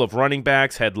stable of running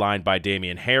backs headlined by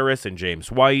Damian Harris and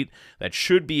James White that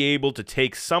should be able to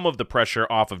take some of the pressure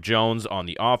off of Jones on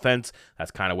the offense.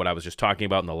 That's kind of what I was just talking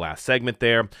about in the last segment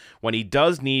there. When he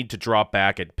does need to drop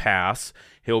back at pass,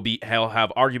 he'll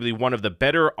have arguably one of the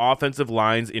better offensive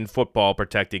lines in football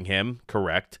protecting him,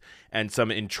 correct, and some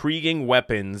intriguing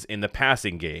weapons in the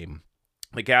passing game.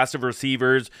 The cast of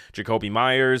receivers, Jacoby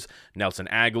Myers, Nelson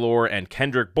Aguilar, and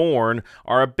Kendrick Bourne,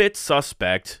 are a bit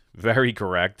suspect, very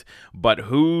correct, but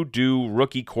who do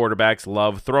rookie quarterbacks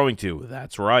love throwing to?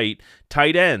 That's right,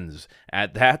 tight ends.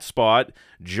 At that spot,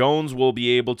 Jones will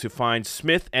be able to find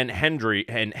Smith and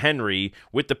Henry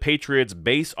with the Patriots'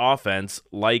 base offense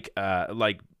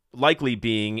likely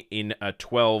being in a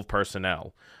 12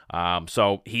 personnel.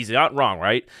 So he's not wrong,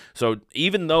 right? So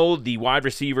even though the wide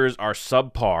receivers are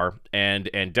subpar and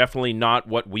definitely not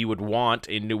what we would want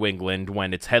in New England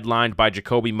when it's headlined by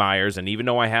Jacoby Myers, and even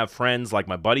though I have friends like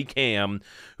my buddy Cam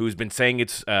who's been saying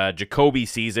it's Jacoby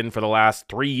season for the last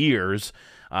 3 years,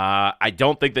 I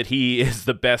don't think that he is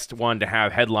the best one to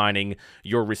have headlining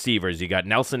your receivers. You got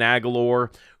Nelson Aguilar,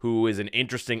 who is an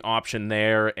interesting option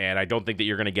there, and I don't think that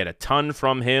you're going to get a ton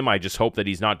from him. I just hope that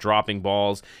he's not dropping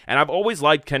balls. And I've always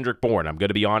liked Kendrick Bourne. I'm going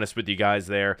to be honest with you guys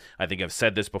there. I think I've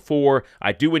said this before.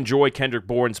 I do enjoy Kendrick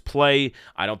Bourne's play.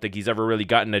 I don't think he's ever really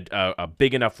gotten a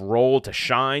big enough role to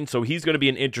shine, so he's going to be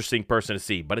an interesting person to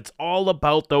see. But it's all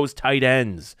about those tight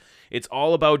ends. It's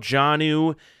all about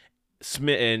Jonnu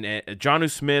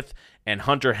Smith and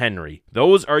Hunter Henry.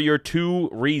 Those are your 2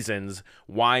 reasons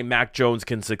why Mac Jones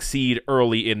can succeed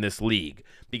early in this league,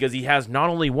 because he has not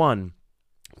only 1,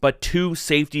 but 2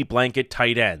 safety blanket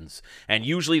tight ends. And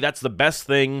usually that's the best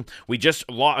thing. We just,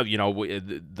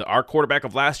 our quarterback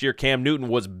of last year, Cam Newton,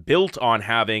 was built on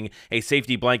having a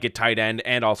safety blanket tight end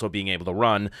and also being able to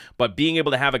run. But being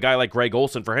able to have a guy like Greg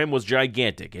Olsen for him was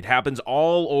gigantic. It happens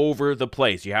all over the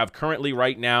place. You have currently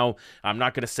right now, I'm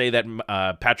not going to say that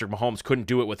Patrick Mahomes couldn't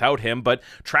do it without him, but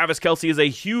Travis Kelce is a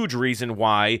huge reason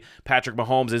why Patrick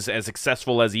Mahomes is as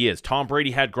successful as he is. Tom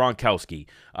Brady had Gronkowski.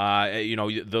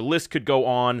 The list could go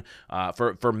on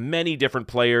for many different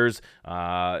players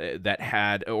that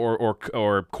had or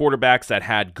quarterbacks that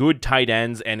had good tight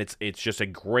ends, and it's just a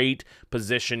great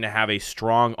position to have a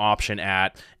strong option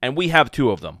at. And we have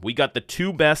 2 of them. We got the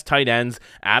 2 best tight ends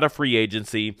out of free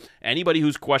agency. Anybody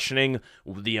who's questioning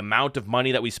the amount of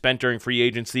money that we spent during free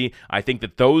agency, I think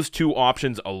that those 2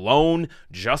 options alone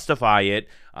justify it.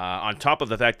 On top of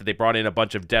the fact that they brought in a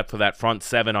bunch of depth for that front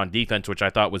 7 on defense, which I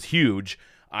thought was huge.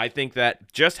 I think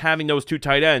that just having those 2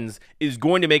 tight ends is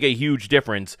going to make a huge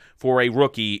difference for a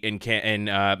rookie in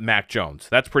Mac Jones.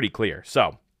 That's pretty clear.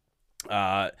 So,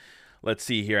 let's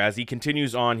see here. As he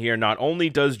continues on here, not only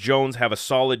does Jones have a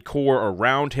solid core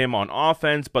around him on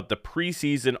offense, but the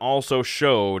preseason also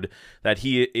showed that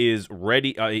he is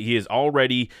ready. He is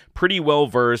already pretty well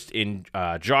versed in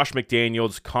Josh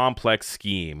McDaniels' complex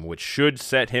scheme, which should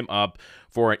set him up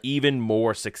for even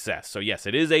more success. So yes,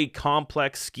 it is a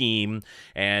complex scheme,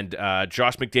 and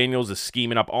Josh McDaniels is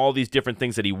scheming up all these different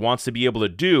things that he wants to be able to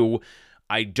do.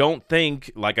 I don't think,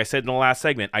 like I said in the last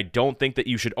segment, I don't think that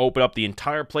you should open up the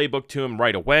entire playbook to him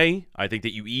right away. I think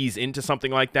that you ease into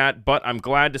something like that, but I'm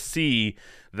glad to see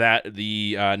that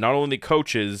the not only the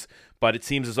coaches, but it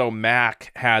seems as though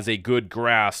Mac has a good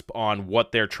grasp on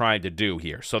what they're trying to do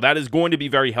here. So that is going to be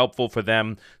very helpful for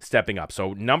them stepping up.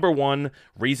 So number one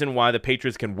reason why the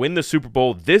Patriots can win the Super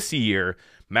Bowl this year,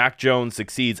 Mac Jones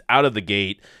succeeds out of the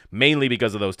gate, mainly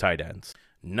because of those tight ends.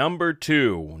 Number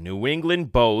 2, New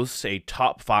England boasts a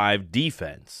top 5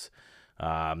 defense.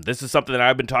 This is something that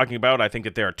I've been talking about. I think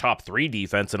that they're a top 3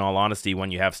 defense, in all honesty, when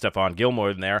you have Stephon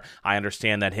Gilmore in there. I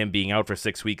understand that him being out for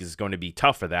 6 weeks is going to be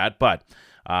tough for that, but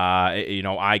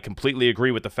I completely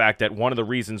agree with the fact that one of the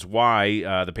reasons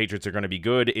why the Patriots are going to be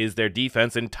good is their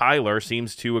defense, and Tyler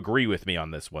seems to agree with me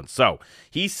on this one. So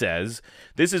he says,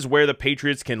 this is where the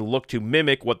Patriots can look to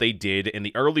mimic what they did in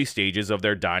the early stages of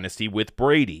their dynasty with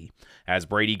Brady. As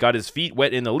Brady got his feet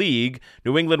wet in the league,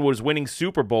 New England was winning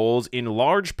Super Bowls in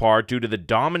large part due to the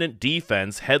dominant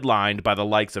defense headlined by the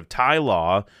likes of Ty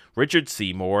Law, Richard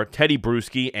Seymour, Teddy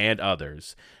Bruschi, and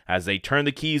others. As they turn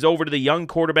the keys over to the young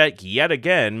quarterback yet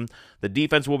again, the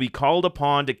defense will be called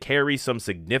upon to carry some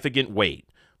significant weight.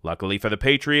 Luckily for the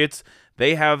Patriots,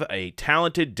 they have a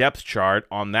talented depth chart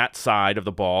on that side of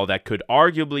the ball that could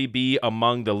arguably be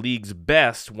among the league's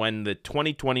best when the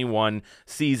 2021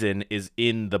 season is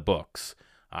in the books.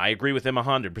 I agree with him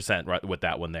 100% with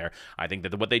that one there. I think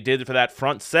that what they did for that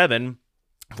front 7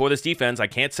 for this defense, I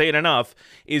can't say it enough,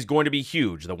 is going to be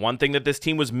huge. The one thing that this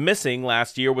team was missing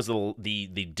last year was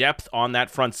the depth on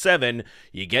that front 7.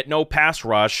 You get no pass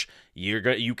rush.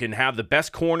 You can have the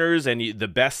best corners and the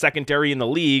best secondary in the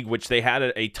league, which they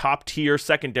had a top-tier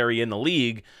secondary in the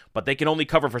league, but they can only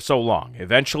cover for so long.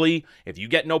 Eventually, if you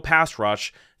get no pass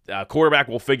rush, quarterback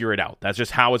will figure it out. That's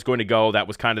just how it's going to go. That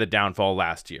was kind of the downfall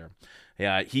last year.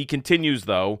 He continues,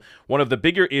 though, one of the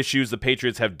bigger issues the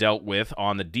Patriots have dealt with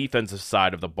on the defensive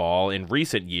side of the ball in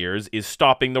recent years is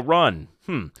stopping the run.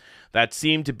 That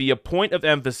seemed to be a point of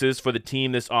emphasis for the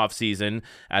team this offseason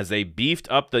as they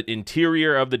beefed up the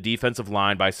interior of the defensive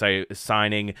line by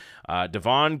signing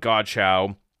Devon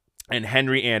Godchow and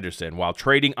Henry Anderson, while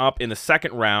trading up in the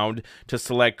second round to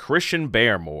select Christian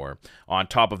Barmore. On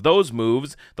top of those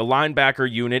moves, the linebacker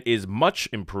unit is much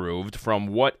improved from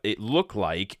what it looked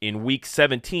like in Week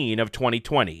 17 of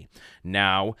 2020.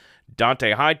 Now,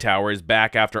 Dante Hightower is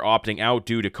back after opting out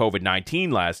due to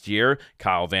COVID-19 last year.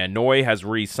 Kyle Van Noy has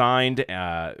re-signed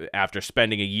after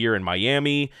spending a year in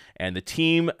Miami, and the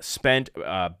team spent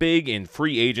big in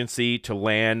free agency to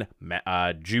land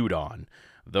Judon.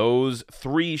 Those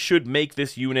 3 should make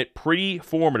this unit pretty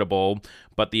formidable,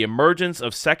 but the emergence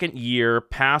of second-year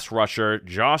pass rusher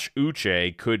Josh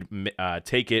Uche could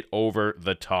take it over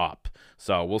the top.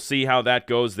 So we'll see how that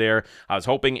goes there. I was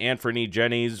hoping Anthony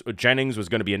Jennings was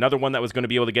going to be another one that was going to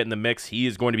be able to get in the mix. He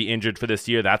is going to be injured for this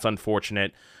year. That's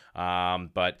unfortunate.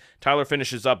 But Tyler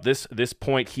finishes up this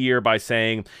point here by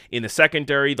saying, in the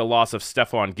secondary, the loss of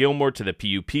Stephon Gilmore to the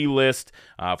PUP list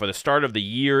for the start of the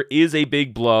year is a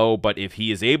big blow, but if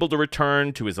he is able to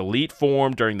return to his elite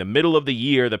form during the middle of the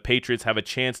year, the Patriots have a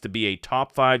chance to be a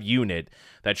top 5 unit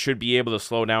that should be able to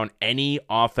slow down any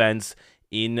offense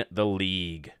in the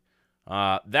league.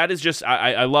 That is just,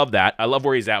 I love that. I love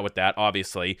where he's at with that,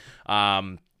 obviously.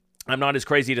 I'm not as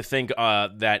crazy to think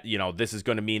that, this is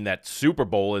going to mean that Super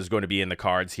Bowl is going to be in the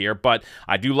cards here, but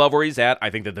I do love where he's at. I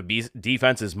think that the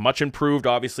defense is much improved,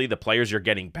 obviously. The players you're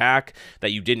getting back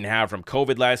that you didn't have from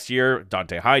COVID last year,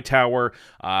 Dante Hightower,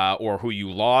 or who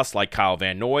you lost, like Kyle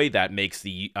Van Noy, that makes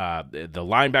the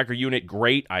linebacker unit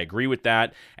great. I agree with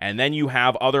that. And then you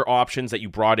have other options that you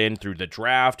brought in through the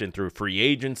draft and through free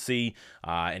agency,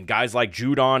 and guys like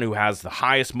Judon, who has the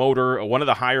highest motor, one of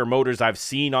the higher motors I've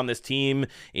seen on this team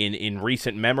in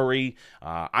recent memory.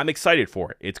 I'm excited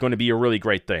for it. It's going to be a really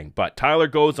great thing. But Tyler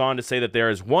goes on to say that there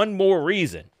is one more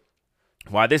reason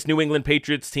why this New England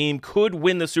Patriots team could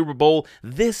win the Super Bowl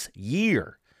this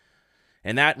year.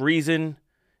 And that reason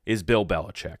is Bill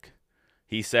Belichick.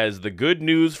 He says the good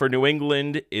news for New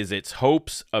England is its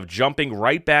hopes of jumping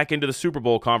right back into the Super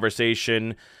Bowl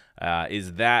conversation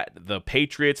is that the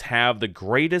Patriots have the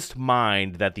greatest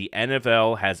mind that the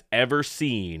NFL has ever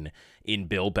seen in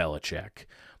Bill Belichick.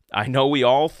 I know we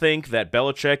all think that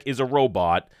Belichick is a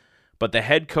robot, but the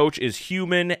head coach is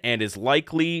human and is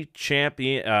chomping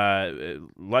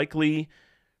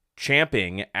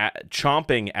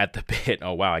at the bit.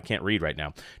 Oh, wow, I can't read right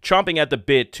now. Chomping at the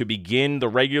bit to begin the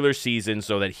regular season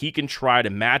so that he can try to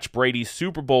match Brady's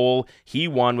Super Bowl he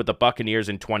won with the Buccaneers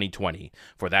in 2020.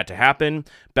 For that to happen,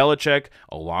 Belichick,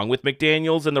 along with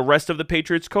McDaniels and the rest of the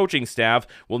Patriots coaching staff,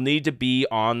 will need to be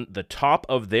on the top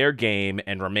of their game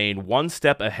and remain one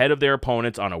step ahead of their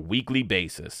opponents on a weekly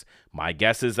basis. My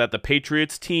guess is that the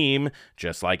Patriots team,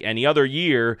 just like any other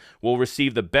year, will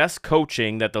receive the best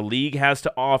coaching that the league has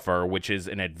to offer, which is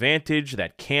an advantage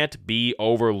that can't be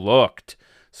overlooked.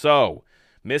 So,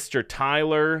 Mr.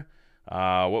 Tyler,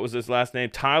 what was his last name?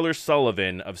 Tyler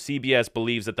Sullivan of CBS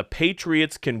believes that the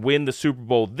Patriots can win the Super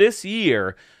Bowl this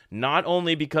year, not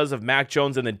only because of Mac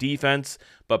Jones and the defense,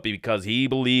 but because he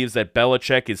believes that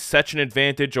Belichick is such an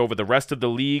advantage over the rest of the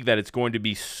league that it's going to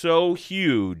be so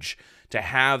huge to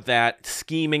have that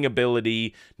scheming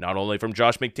ability, not only from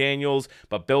Josh McDaniels,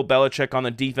 but Bill Belichick on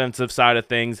the defensive side of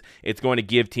things. It's going to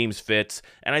give teams fits,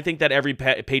 and I think that every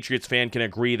Patriots fan can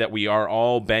agree that we are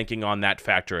all banking on that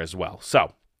factor as well.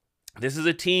 So, this is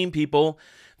a team, people,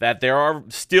 that there are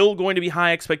still going to be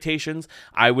high expectations.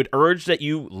 I would urge that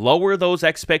you lower those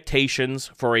expectations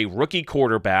for a rookie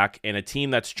quarterback and a team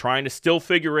that's trying to still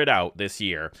figure it out this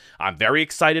year. I'm very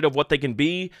excited of what they can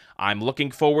be. I'm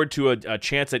looking forward to a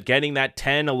chance at getting that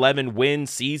 10-11 win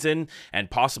season and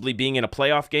possibly being in a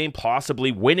playoff game,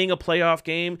 possibly winning a playoff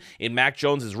game in Mac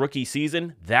Jones' rookie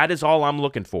season. That is all I'm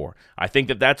looking for. I think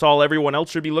that that's all everyone else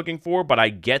should be looking for, but I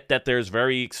get that there's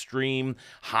very extreme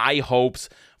high hopes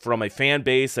from a fan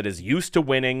base that is used to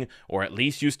winning, or at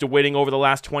least used to winning over the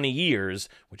last 20 years,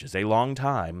 which is a long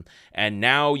time, and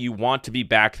now you want to be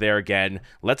back there again.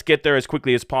 Let's get there as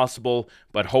quickly as possible,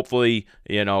 but hopefully,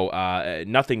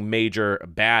 nothing major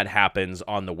bad happens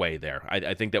on the way there.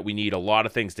 I think that we need a lot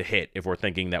of things to hit if we're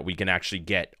thinking that we can actually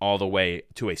get all the way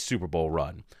to a Super Bowl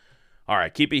run. All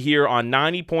right, keep it here on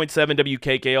 90.7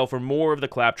 WKKL for more of the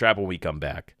Claptrap when we come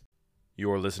back.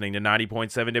 You're listening to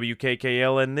 90.7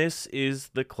 WKKL, and this is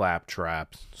the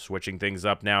Claptrap. Switching things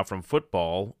up now from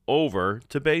football over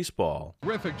to baseball.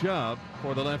 Terrific job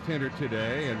for the left-hander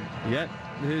today, and yet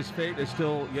his fate is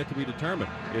still yet to be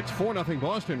determined. It's 4-0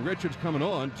 Boston. Richards coming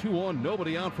on, 2 on,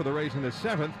 nobody out for the Rays in the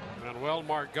 7th. Manuel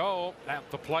Margot at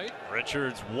the plate.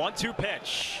 Richards 1-2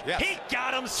 pitch. Yes. He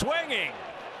got him swinging.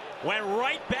 Went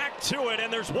right back to it,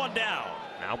 and there's one down.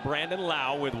 Now Brandon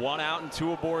Lau with 1 out and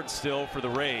 2 aboard still for the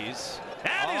Rays.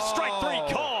 That is strike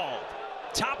 3 called.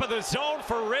 Top of the zone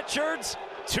for Richards.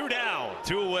 2 down.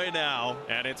 2 away now.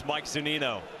 And it's Mike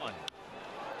Zunino.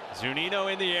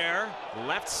 Zunino in the air.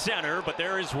 Left center, but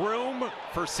there is room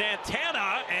for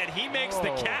Santana, and he makes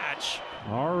the catch.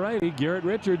 All righty, Garrett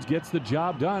Richards gets the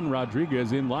job done.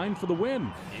 Rodriguez in line for the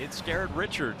win. It's Garrett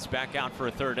Richards back out for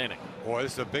a 3rd inning. Boy,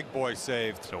 this is a big boy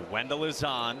save. So Wendell is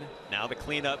on. Now the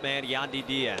cleanup man, Yandy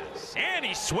Diaz. And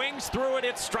he swings through it.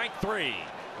 It's strike 3.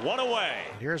 1 away.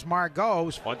 Here's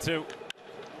Margot's. 1-2.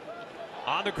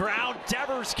 On the ground,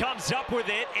 Devers comes up with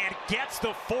it and gets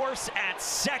the force at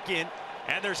second.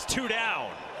 And there's 2 down.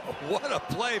 What a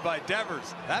play by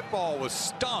Devers. That ball was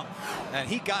stung, and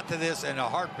he got to this in a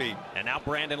heartbeat. And now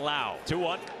Brandon Lau,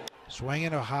 2-1.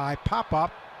 Swinging a high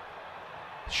pop-up.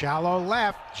 Shallow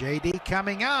left. JD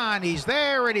coming on. He's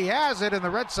there, and he has it, and the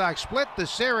Red Sox split the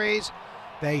series.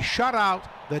 They shut out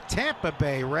the Tampa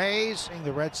Bay Rays.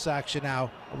 The Red Sox are now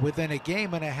within a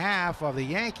game and a half of the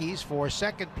Yankees for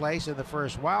 2nd place in the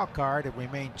first wild card and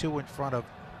remain 2 in front of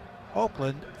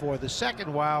Oakland for the 2nd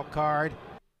wild card.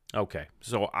 Okay,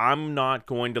 so I'm not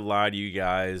going to lie to you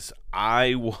guys.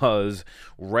 I was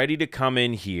ready to come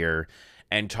in here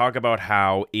and talk about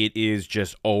how it is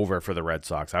just over for the Red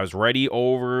Sox. I was ready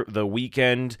over the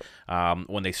weekend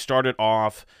when they started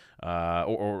off,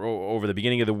 or over the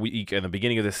beginning of the week and the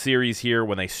beginning of the series here,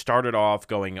 when they started off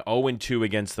going 0-2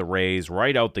 against the Rays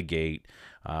right out the gate.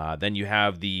 Then you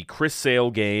have the Chris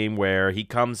Sale game where he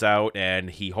comes out and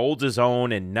he holds his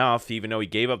own enough, even though he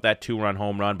gave up that 2-run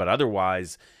home run, but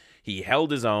otherwise he held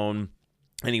his own,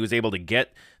 and he was able to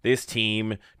get this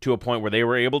team to a point where they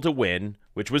were able to win,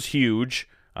 which was huge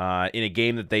in a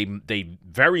game that they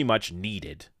very much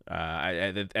needed.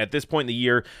 At this point in the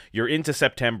year, you're into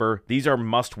September. These are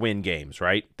must-win games,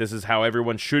 right? This is how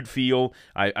everyone should feel.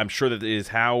 I'm sure that it is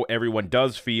how everyone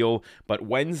does feel, but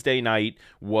Wednesday night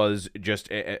was just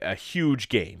a huge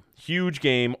game. Huge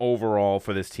game overall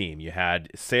for this team. You had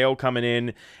Sale coming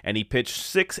in, and he pitched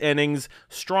 6 innings,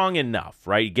 strong enough,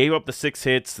 right? He gave up the 6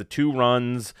 hits, the 2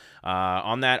 runs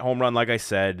on that home run, like I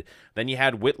said. Then you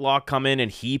had Whitlock come in, and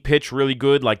he pitched really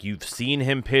good, like you've seen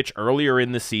him pitch earlier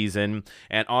in the season.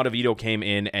 And Ottavino came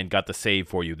in and got the save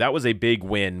for you. That was a big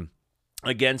win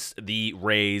against the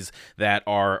Rays that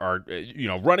are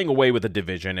running away with the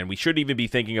division, and we shouldn't even be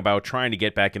thinking about trying to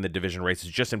get back in the division race.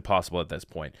 It's just impossible at this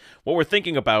point. What we're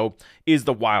thinking about is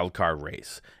the wild card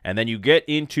race, and then you get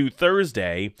into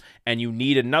Thursday and you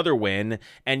need another win,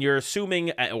 and you're assuming,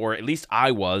 or at least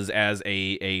I was, as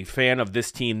a fan of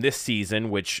this team this season,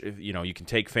 which you can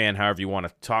take fan however you want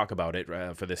to talk about it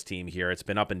for this team here. It's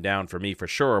been up and down for me for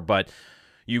sure, but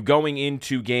you going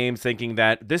into games thinking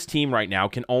that this team right now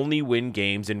can only win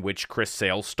games in which Chris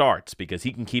Sale starts because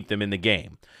he can keep them in the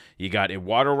game. You got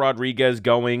Eduardo Rodriguez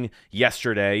going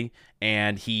yesterday,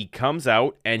 and he comes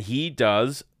out and he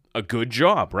does a good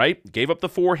job, right? Gave up the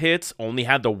 4 hits, only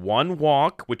had the 1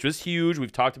 walk, which was huge. We've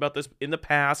talked about this in the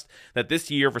past, that this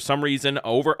year, for some reason,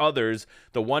 over others,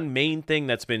 the one main thing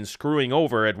that's been screwing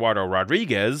over Eduardo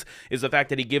Rodriguez is the fact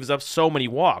that he gives up so many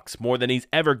walks, more than he's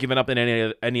ever given up in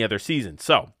any other season.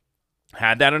 So,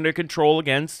 had that under control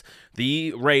against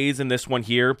the Rays in this one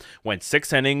here. Went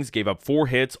 6 innings, gave up 4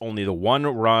 hits, only the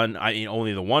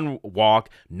 1 walk,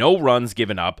 no runs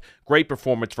given up. Great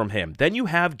performance from him. Then you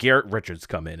have Garrett Richards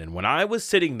come in, and when I was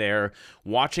sitting there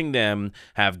watching them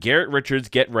have Garrett Richards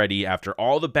get ready after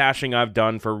all the bashing I've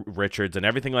done for Richards and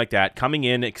everything like that, coming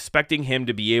in expecting him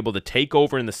to be able to take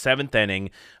over in the 7th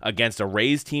inning against a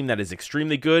Rays team that is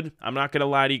extremely good, I'm not going to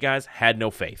lie to you guys, had no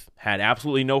faith. Had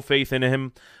absolutely no faith in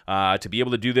him to be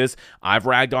able to do this. I've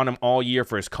ragged on him all year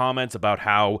for his comments about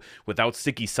how without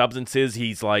sticky substances,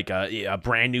 he's like a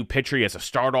brand new pitcher. He has to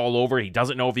start all over. He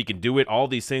doesn't know if he can do it. All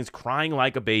these things, crying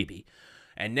like a baby.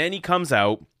 And then he comes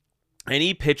out and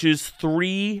he pitches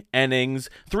 3 innings,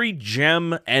 3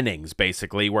 gem innings,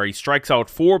 basically, where he strikes out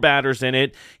 4 batters in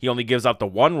it. He only gives up the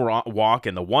 1 walk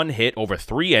and the 1 hit over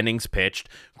 3 innings pitched.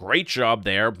 Great job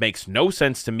there. Makes no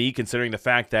sense to me, considering the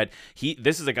fact that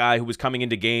this is a guy who was coming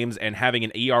into games and having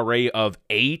an ERA of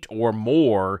 8 or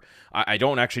more. I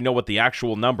don't actually know what the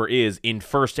actual number is in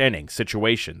first inning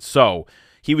situations. So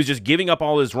he was just giving up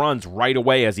all his runs right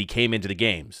away as he came into the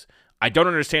games. I don't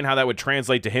understand how that would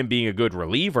translate to him being a good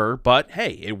reliever, but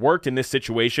hey, it worked in this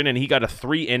situation, and he got a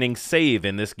 3-inning save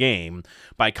in this game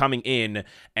by coming in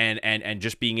and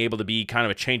just being able to be kind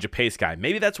of a change of pace guy.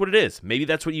 Maybe that's what it is. Maybe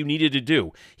that's what you needed to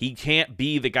do. He can't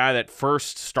be the guy that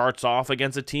first starts off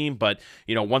against a team, but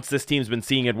once this team's been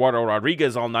seeing Eduardo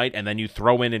Rodriguez all night, and then you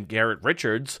throw in Garrett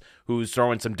Richards, who's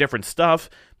throwing some different stuff,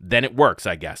 then it works,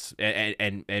 I guess.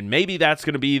 And maybe that's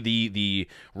going to be the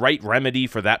right remedy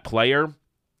for that player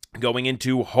going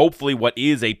into hopefully what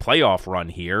is a playoff run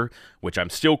here, which I'm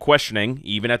still questioning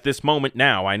even at this moment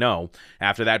now. I know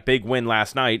after that big win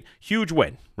last night, huge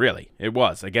win, really it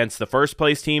was, against the first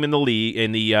place team in the league,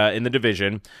 in the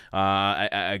division,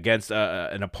 against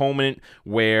an opponent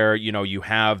where you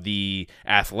have the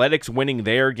Athletics winning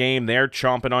their game. They're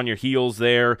chomping on your heels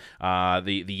there.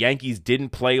 The Yankees didn't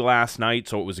play last night,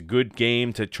 so it was a good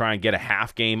game to try and get a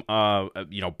half game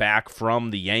back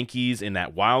from the Yankees in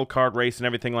that wild card race and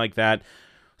everything like that.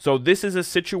 So this is a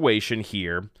situation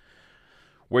here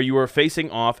where you are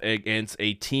facing off against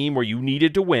a team where you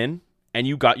needed to win, and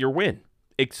you got your win.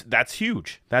 That's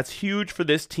huge. That's huge for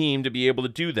this team to be able to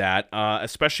do that,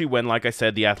 especially when, like I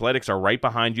said, the Athletics are right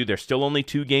behind you. They're still only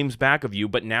 2 games back of you,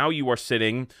 but now you are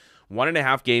sitting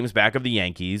 1.5 games back of the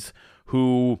Yankees,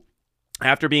 who,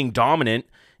 after being dominant,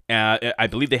 I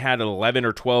believe they had an 11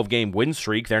 or 12 game win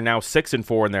streak. They're now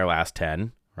 6-4 in their last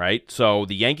 10. Right, so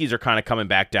the Yankees are kind of coming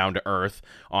back down to earth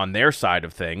on their side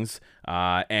of things,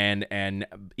 and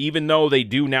even though they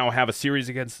do now have a series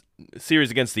against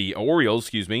the Orioles,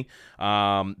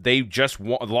 they just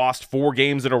lost 4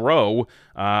 games in a row,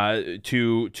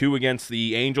 2 against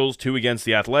the Angels, 2 against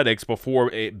the Athletics, before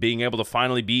being able to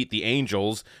finally beat the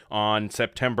Angels on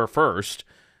September 1st.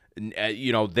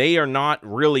 They are not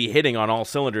really hitting on all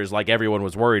cylinders like everyone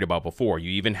was worried about before. You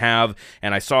even have,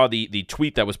 and I saw the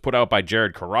tweet that was put out by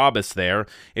Jared Carabas there,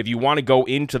 if you want to go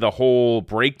into the whole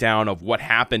breakdown of what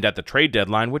happened at the trade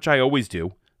deadline, which I always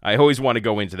do. I always want to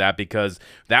go into that because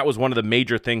that was one of the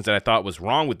major things that I thought was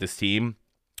wrong with this team,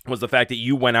 was the fact that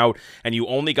you went out and you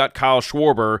only got Kyle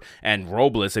Schwarber and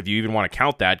Robles, if you even want to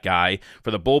count that guy, for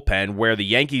the bullpen, where the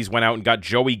Yankees went out and got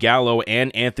Joey Gallo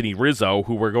and Anthony Rizzo,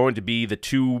 who were going to be the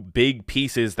 2 big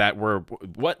pieces that were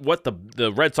what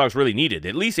the Red Sox really needed.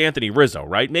 At least Anthony Rizzo,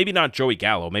 right? Maybe not Joey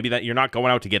Gallo. Maybe that you're not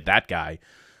going out to get that guy.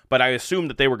 But I assumed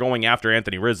that they were going after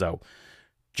Anthony Rizzo.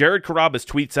 Jared Carrabis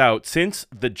tweets out, since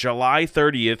the July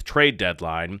 30th trade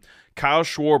deadline, Kyle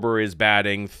Schwarber is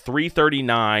batting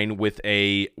 .339 with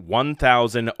a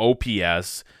 1,000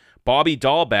 OPS. Bobby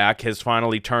Dahlback has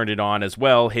finally turned it on as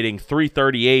well, hitting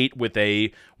 .338 with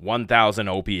a 1,000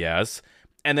 OPS.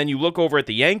 And then you look over at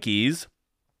the Yankees,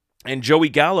 and Joey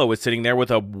Gallo is sitting there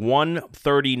with a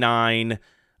 139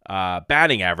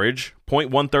 batting average,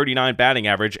 .139 batting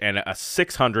average, and a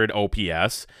 600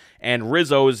 OPS. And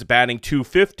Rizzo's batting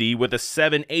 .250 with a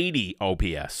 780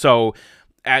 OPS. So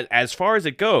as far as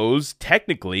it goes,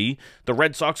 technically, the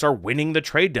Red Sox are winning the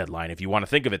trade deadline, if you want to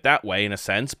think of it that way, in a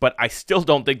sense. But I still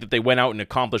don't think that they went out and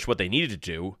accomplished what they needed to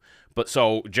do. But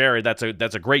so, Jared, that's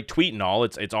a great tweet and all.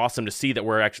 It's awesome to see that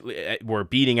we're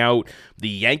beating out the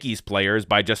Yankees players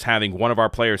by just having one of our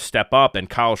players step up, and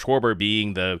Kyle Schwarber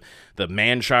being the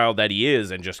man-child that he is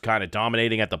and just kind of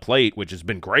dominating at the plate, which has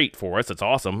been great for us. It's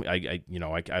awesome. I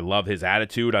love his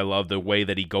attitude. I love the way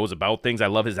that he goes about things. I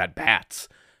love his at-bats.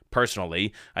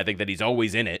 Personally, I think that he's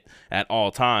always in it at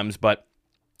all times. But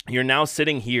you're now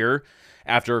sitting here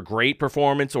after a great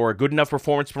performance, or a good enough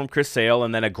performance from Chris Sale,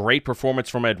 and then a great performance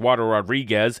from Eduardo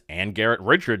Rodriguez and Garrett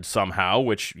Richards somehow,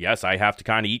 which, yes, I have to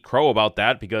kind of eat crow about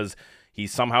that because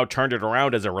he's somehow turned it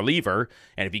around as a reliever,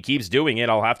 and if he keeps doing it,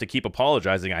 I'll have to keep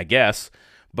apologizing, I guess.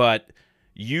 But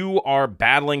you are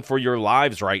battling for your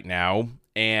lives right now,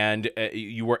 and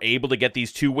you were able to get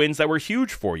these 2 wins that were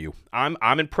huge for you.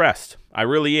 I'm impressed. I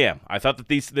really am. I thought that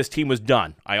this team was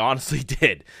done. I honestly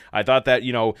did. I thought that,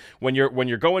 when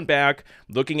you're going back,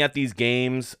 looking at these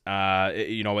games, at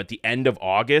the end of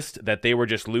August, that they were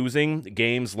just losing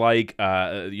games like,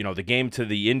 the game to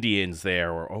the Indians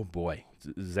there, or, oh boy,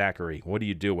 Zachary, what are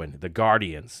you doing? The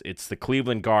Guardians. It's the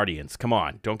Cleveland Guardians. Come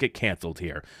on, don't get canceled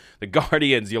here. The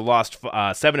Guardians, you lost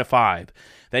 7-5.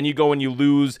 Then you go and you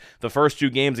lose the first 2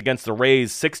 games against the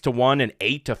Rays 6-1 and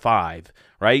 8-5,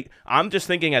 right? I'm just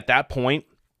thinking at that point,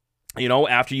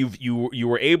 after you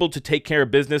were able to take care of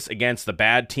business against the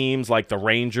bad teams like the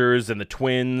Rangers and the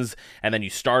Twins, and then you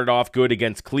started off good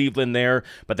against Cleveland there,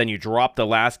 but then you dropped the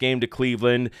last game to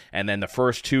Cleveland and then the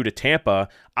first 2 to Tampa,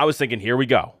 I was thinking, here we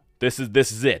go. This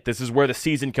is it. This is where the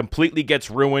season completely gets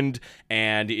ruined,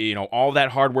 and all that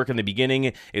hard work in the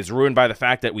beginning is ruined by the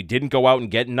fact that we didn't go out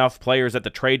and get enough players at the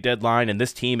trade deadline, and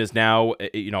this team is now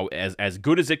as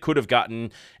good as it could have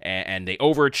gotten, and they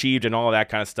overachieved and all of that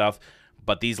kind of stuff.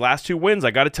 But these last 2 wins, I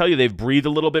got to tell you, they've breathed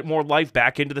a little bit more life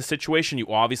back into the situation.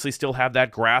 You obviously still have that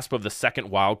grasp of the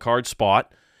second wild card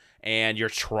spot, and you're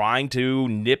trying to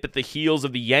nip at the heels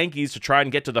of the Yankees to try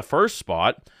and get to the first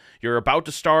spot. You're about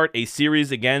to start a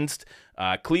series against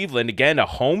Cleveland. Again, a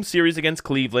home series against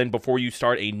Cleveland before you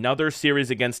start another series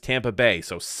against Tampa Bay.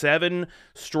 So 6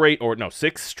 straight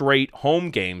home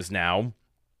games now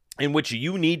in which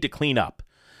you need to clean up.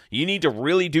 You need to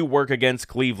really do work against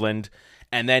Cleveland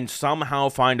and then somehow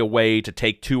find a way to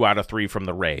take 2 out of 3 from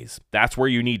the Rays. That's where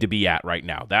you need to be at right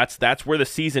now. That's where the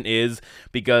season is,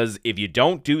 because if you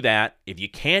don't do that, if you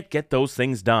can't get those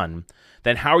things done,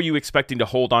 then how are you expecting to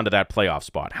hold on to that playoff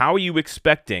spot? How are you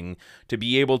expecting to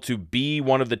be able to be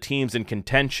one of the teams in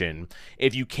contention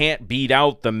if you can't beat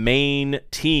out the main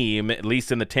team, at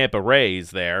least in the Tampa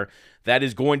Rays there, that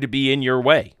is going to be in your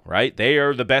way, right? They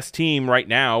are the best team right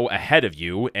now ahead of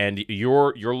you, and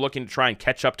you're looking to try and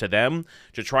catch up to them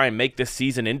to try and make this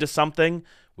season into something.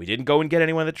 We didn't go and get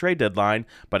anyone at the trade deadline,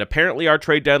 but apparently our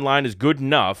trade deadline is good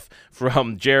enough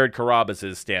from Jared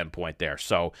Carrabis' standpoint there.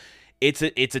 So it's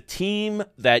a team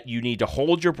that you need to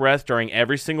hold your breath during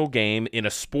every single game in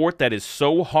a sport that is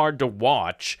so hard to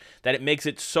watch that it makes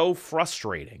it so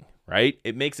frustrating, right?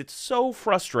 It makes it so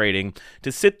frustrating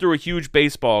to sit through a huge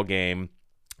baseball game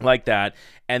like that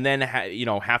and then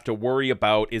have to worry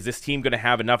about, is this team going to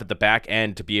have enough at the back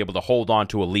end to be able to hold on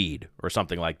to a lead or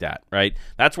something like that, right?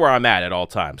 That's where I'm at all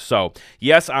times. So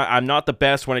yes, I'm not the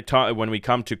best when we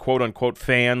come to quote unquote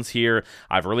fans here.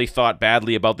 I've really thought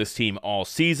badly about this team all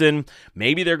season.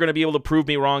 Maybe they're going to be able to prove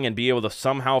me wrong and be able to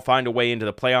somehow find a way into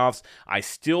the playoffs. I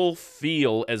still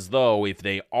feel as though if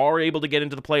they are able to get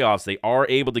into the playoffs, they are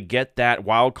able to get that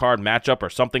wild card matchup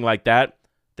or something like that,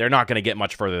 they're not going to get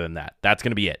much further than that. That's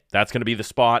going to be it. That's going to be the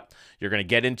spot. You're going to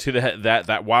get into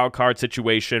that wild card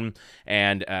situation,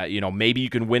 and maybe you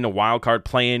can win a wild card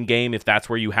play-in game if that's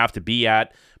where you have to be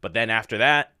at. But then after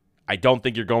that, I don't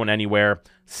think you're going anywhere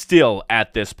still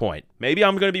at this point. Maybe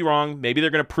I'm going to be wrong. Maybe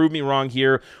they're going to prove me wrong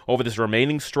here over this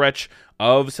remaining stretch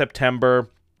of September.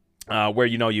 Where,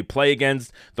 you play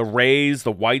against the Rays,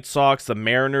 the White Sox, the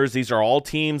Mariners. These are all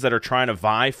teams that are trying to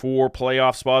vie for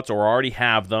playoff spots or already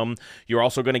have them. You're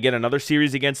also going to get another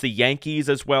series against the Yankees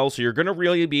as well. So you're going to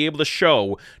really be able to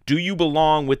show, do you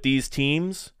belong with these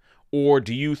teams or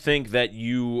do you think that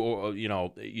you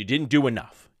didn't do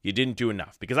enough? You didn't do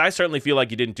enough, because I certainly feel like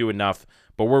you didn't do enough,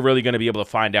 but we're really going to be able to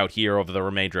find out here over the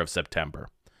remainder of September.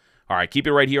 All right, keep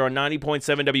it right here on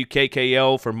 90.7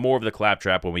 WKKL for more of the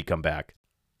Claptrap when we come back.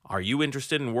 Are you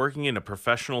interested in working in a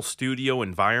professional studio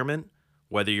environment?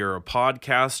 Whether you're a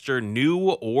podcaster, new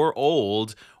or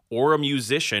old, or a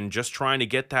musician just trying to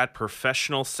get that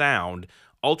professional sound,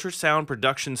 Ultrasound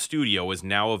Production Studio is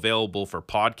now available for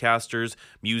podcasters,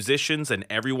 musicians, and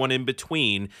everyone in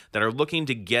between that are looking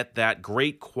to get that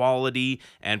great quality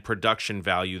and production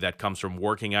value that comes from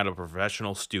working at a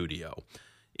professional studio.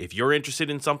 If you're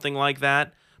interested in something like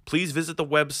that, please visit the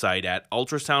website at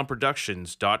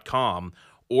ultrasoundproductions.com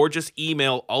or just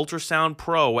email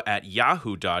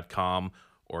ultrasoundpro@yahoo.com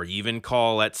or even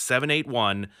call at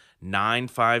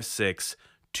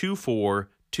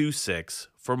 781-956-2426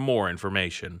 for more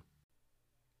information.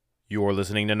 You're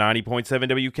listening to 90.7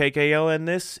 WKKL, and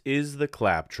this is the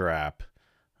Claptrap.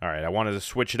 All right, I wanted to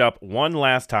switch it up one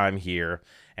last time here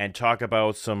and talk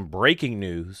about some breaking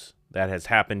news that has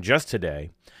happened just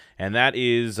today, and that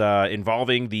is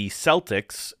involving the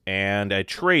Celtics and a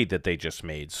trade that they just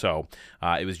made. So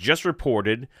it was just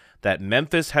reported that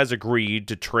Memphis has agreed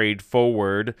to trade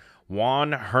forward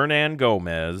Juan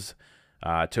Hernangomez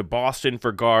to Boston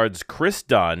for guards Chris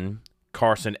Dunn,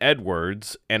 Carson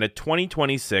Edwards, and a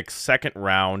 2026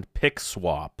 second-round pick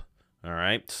swap. All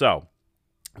right, so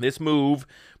this move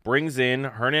brings in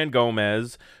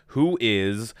Hernangomez, who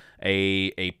is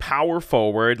a power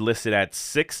forward listed at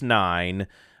 6'9",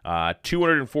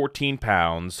 214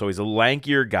 pounds, so he's a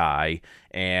lankier guy,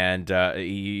 and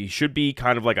he should be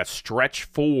kind of like a stretch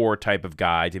 4 type of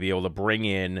guy to be able to bring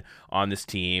in on this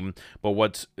team. But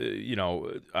what's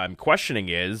I'm questioning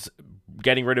is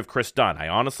getting rid of Chris Dunn. I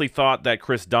honestly thought that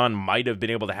Chris Dunn might have been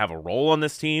able to have a role on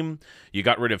this team. You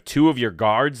got rid of 2 of your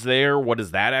guards there. What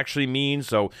does that actually mean?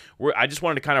 So I just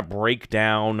wanted to kind of break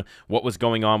down what was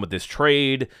going on with this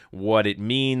trade, what it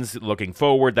means looking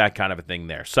forward, that kind of a thing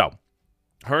there. So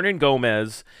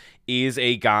Hernangomez is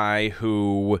a guy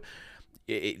who,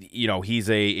 he's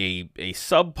a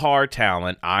subpar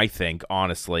talent, I think,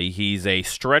 honestly. He's a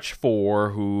stretch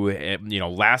 4 who,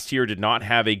 last year did not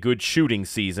have a good shooting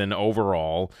season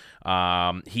overall.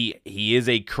 He is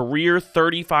a career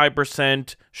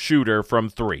 35% shooter from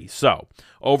 3. So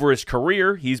over his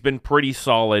career, he's been pretty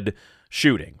solid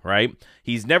shooting, right?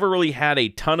 He's never really had a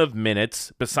ton of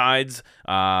minutes besides,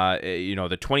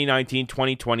 the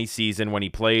 2019-2020 season when he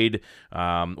played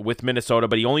with Minnesota,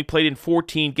 but he only played in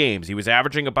 14 games. He was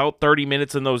averaging about 30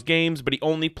 minutes in those games, but he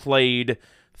only played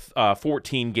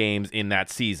 14 games in that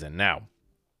season. Now,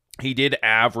 he did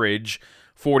average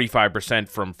 45%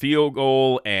 from field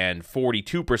goal and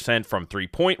 42% from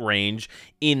three-point range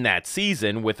in that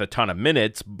season with a ton of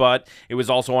minutes, but it was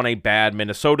also on a bad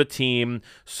Minnesota team,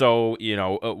 so you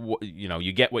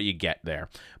get what you get there.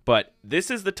 But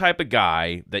this is the type of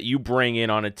guy that you bring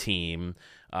in on a team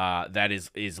that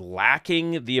is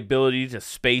lacking the ability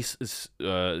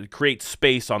to create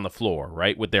space on the floor,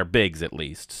 right, with their bigs at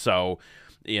least. So,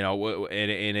 in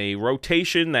a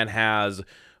rotation that has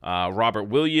Robert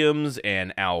Williams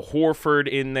and Al Horford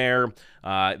in there.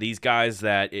 These guys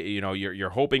that you're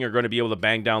hoping are going to be able to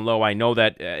bang down low. I know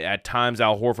that at times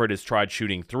Al Horford has tried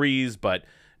shooting threes, but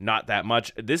not that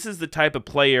much. This is the type of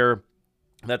player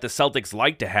that the Celtics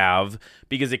like to have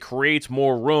because it creates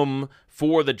more room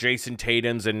for the Jason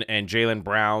Tatums and Jaylen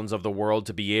Browns of the world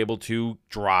to be able to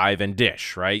drive and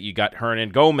dish, right? You got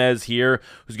Hernangomez here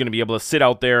who's going to be able to sit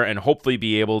out there and hopefully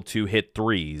be able to hit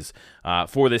threes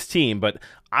for this team. But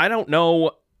I don't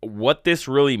know what this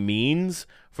really means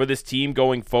for this team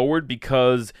going forward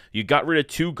because you got rid of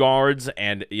 2 guards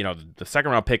and, the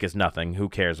second round pick is nothing. Who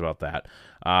cares about that?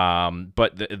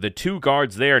 But the 2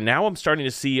 guards there, now I'm starting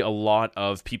to see a lot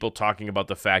of people talking about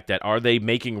the fact that are they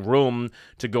making room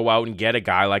to go out and get a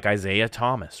guy like Isaiah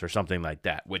Thomas or something like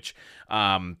that, which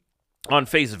on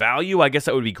face value, I guess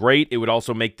that would be great. It would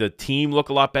also make the team look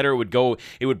a lot better.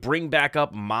 It would bring back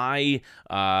up my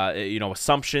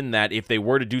assumption that if they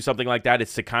were to do something like that,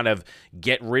 it's to kind of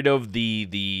get rid of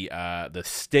the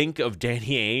stink of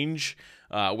Danny Ainge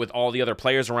with all the other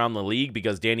players around the league,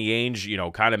 because Danny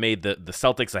Ainge, kind of made the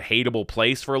Celtics a hateable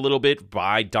place for a little bit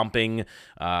by dumping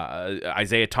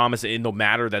Isaiah Thomas in the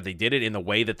manner that they did it, in the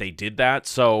way that they did that.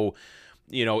 So,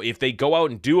 if they go out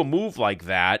and do a move like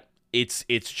that, it's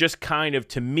just kind of,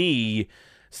 to me,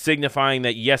 signifying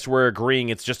that, yes, we're agreeing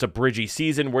it's just a bridgy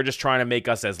season. We're just trying to make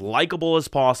us as likable as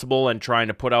possible and trying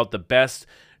to put out the best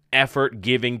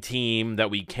effort-giving team that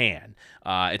we can.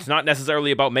 It's not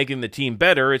necessarily about making the team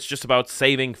better. It's just about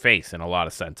saving face in a lot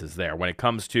of senses there when it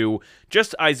comes to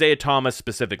just Isaiah Thomas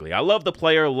specifically. I love the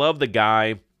player, love the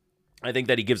guy. I think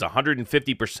that he gives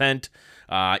 150%,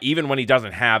 even when he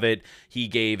doesn't have it. He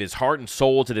gave his heart and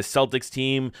soul to the Celtics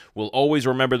team. We'll always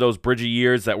remember those Bridgie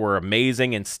years that were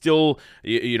amazing and still,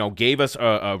 gave us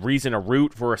a reason to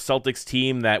root for a Celtics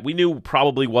team that we knew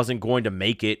probably wasn't going to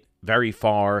make it very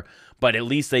far, but at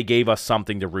least they gave us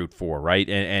something to root for, right?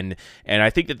 And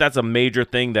I think that that's a major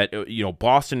thing that,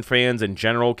 Boston fans in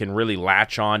general can really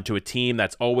latch on to a team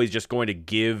that's always just going to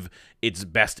give its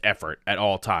best effort at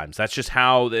all times. That's just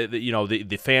how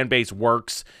the fan base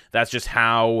works. That's just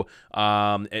how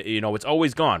it's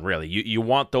always gone. Really, you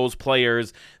want those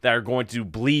players that are going to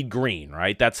bleed green,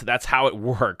 right? That's how it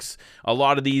works. A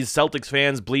lot of these Celtics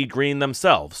fans bleed green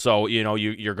themselves, so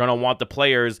you're gonna want the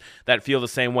players that feel the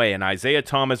same way. And Isaiah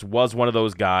Thomas was one of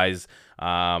those guys.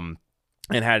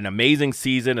 And had an amazing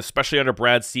season, especially under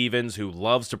Brad Stevens, who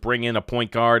loves to bring in a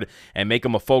point guard and make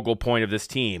him a focal point of this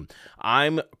team.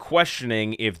 I'm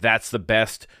questioning if that's the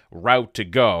best route to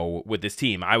go with this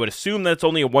team. I would assume that's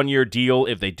only a one-year deal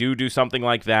if they do something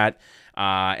like that.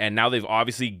 And now they've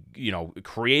obviously,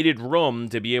 created room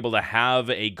to be able to have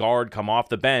a guard come off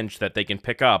the bench that they can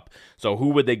pick up. So who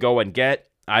would they go and get?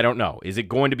 I don't know. Is it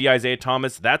going to be Isaiah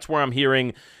Thomas? That's where I'm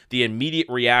hearing the immediate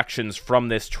reactions from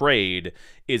this trade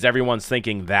is everyone's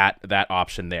thinking that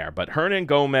option there. But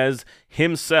Hernangomez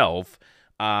himself,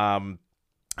 I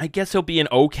guess he'll be an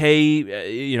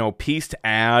okay, piece to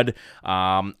add.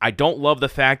 I don't love the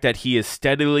fact that he has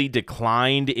steadily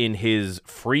declined in his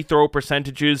free throw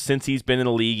percentages since he's been in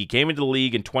the league. He came into the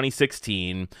league in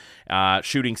 2016,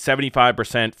 shooting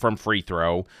 75% from free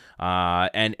throw.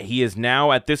 And he is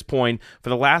now at this point, for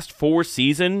the last 4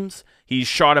 seasons, he's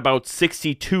shot about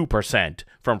 62%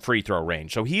 from free throw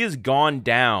range. So he has gone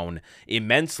down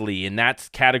immensely in that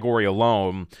category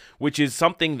alone, which is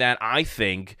something that I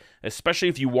think, especially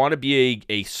if you want to be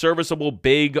a serviceable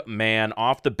big man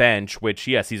off the bench, which,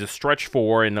 yes, he's a stretch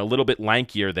 4 and a little bit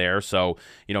lankier there, so,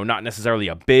 not necessarily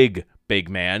a big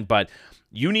man, but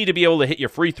you need to be able to hit your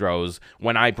free throws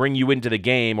when I bring you into the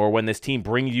game or when this team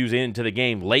brings you into the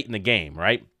game late in the game,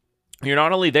 right? You're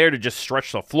not only there to just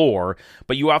stretch the floor,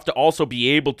 but you have to also be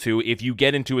able to, if you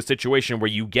get into a situation where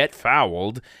you get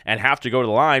fouled and have to go to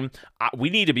the line,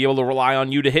 we need to be able to rely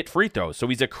on you to hit free throws. So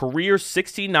he's a career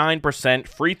 69%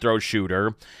 free throw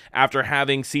shooter after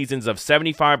having seasons of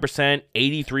 75%,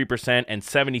 83%, and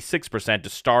 76% to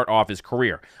start off his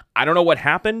career. I don't know what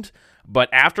happened, but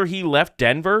after he left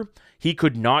Denver, he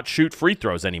could not shoot free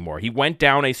throws anymore. He went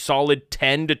down a solid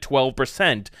 10 to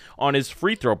 12% on his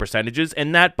free throw percentages,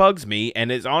 and that bugs me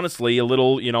and is honestly a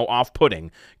little, off-putting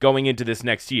going into this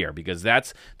next year because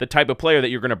that's the type of player that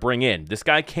you're going to bring in. This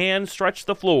guy can stretch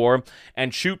the floor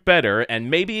and shoot better,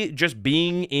 and maybe just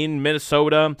being in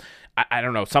Minnesota, I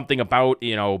don't know, something about,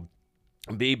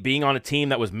 being on a team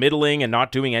that was middling and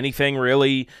not doing anything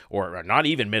really, or not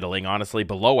even middling, honestly,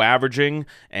 below averaging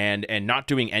and not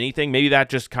doing anything. Maybe that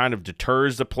just kind of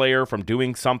deters the player from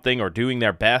doing something or doing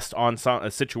their best on some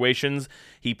situations.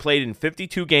 He played in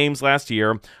 52 games last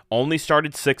year, only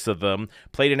started 6 of them,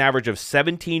 played an average of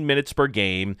 17 minutes per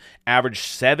game, averaged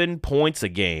 7 points a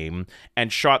game,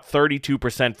 and shot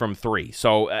 32% from 3.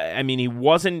 So, he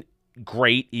wasn't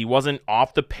great. He wasn't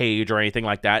off the page or anything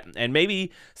like that. And maybe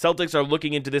Celtics are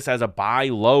looking into this as a buy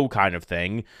low kind of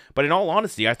thing. But in all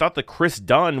honesty, I thought that Chris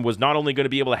Dunn was not only going to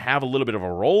be able to have a little bit of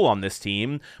a role on this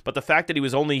team, but the fact that he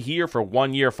was only here for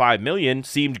 1 year, $5 million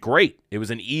seemed great. It was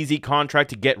an easy contract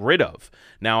to get rid of.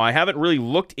 Now, I haven't really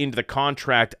looked into the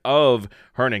contract of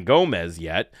Hernangomez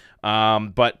yet,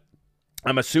 but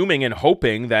I'm assuming and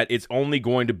hoping that it's only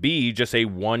going to be just a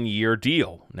 1 year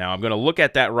deal. Now, I'm going to look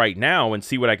at that right now and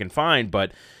see what I can find,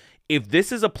 but if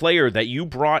this is a player that you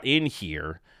brought in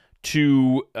here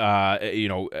to,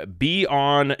 be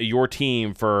on your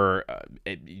team for,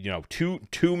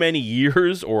 too many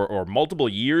years or multiple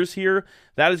years here,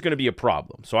 that is going to be a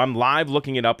problem. So I'm live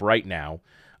looking it up right now.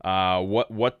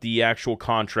 What the actual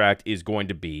contract is going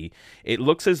to be. It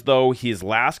looks as though his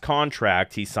last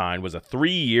contract he signed was a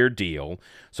 3-year deal,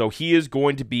 so he is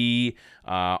going to be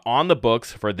on the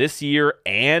books for this year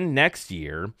and next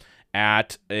year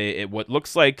at what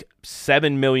looks like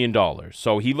 $7 million.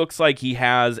 So he looks like he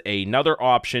has another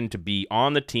option to be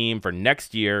on the team for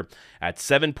next year at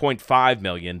 $7.5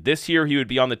 million. This year he would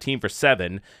be on the team for $7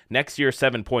 million. Next year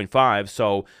 $7.5 million.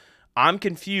 So I'm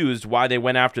confused why they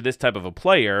went after this type of a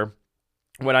player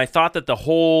when I thought that the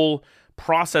whole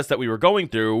process that we were going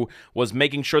through was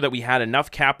making sure that we had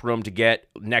enough cap room to get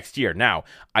next year. Now,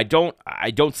 I don't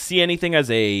see anything as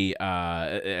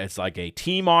like a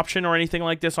team option or anything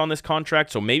like this on this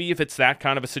contract. So maybe if it's that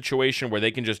kind of a situation where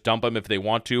they can just dump him if they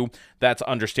want to, that's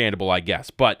understandable, I guess.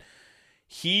 But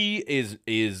he is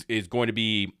going to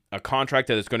be a contract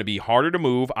that is going to be harder to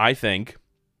move, I think,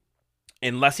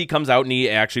 unless he comes out and he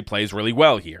actually plays really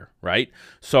well here, right?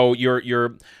 So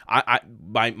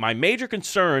my major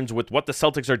concerns with what the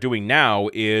Celtics are doing now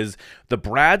is the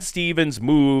Brad Stevens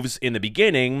moves in the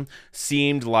beginning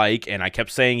seemed like, and I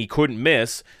kept saying he couldn't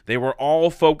miss, they were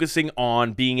all focusing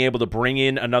on being able to bring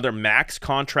in another max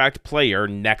contract player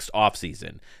next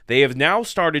offseason. They have now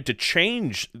started to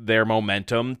change their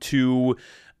momentum to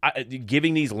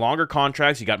giving these longer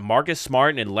contracts. You got Marcus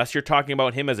Smart, and unless you're talking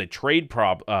about him as a trade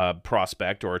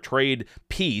prospect or a trade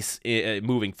piece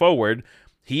moving forward,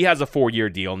 he has a 4-year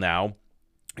deal now.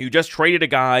 You just traded a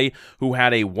guy who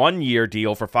had a 1-year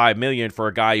deal for $5 million for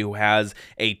a guy who has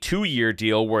a 2-year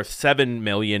deal worth $7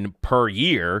 million per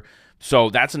year. So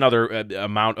that's another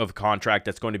amount of contract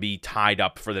that's going to be tied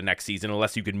up for the next season,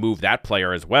 unless you can move that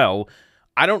player as well.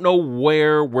 I don't know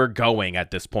where we're going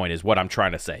at this point is what I'm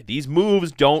trying to say. These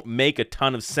moves don't make a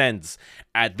ton of sense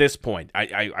at this point.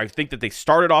 I think that they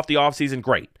started off the offseason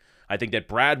great. I think that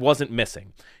Brad wasn't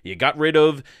missing. You got rid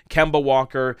of Kemba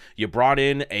Walker. You brought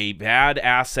in a bad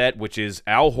asset, which is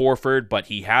Al Horford, but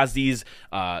he has these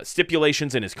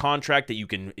stipulations in his contract that you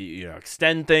can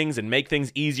extend things and make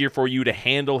things easier for you to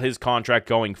handle his contract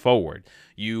going forward.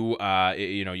 You're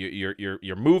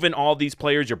moving all these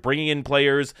players. You're bringing in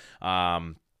players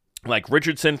like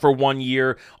Richardson for 1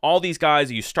 year. All these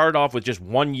guys, you start off with just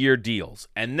 1-year deals.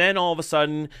 And then all of a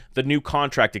sudden, the new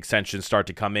contract extensions start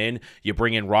to come in. You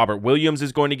bring in Robert Williams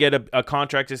is going to get a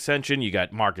contract extension. You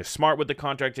got Marcus Smart with the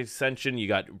contract extension. You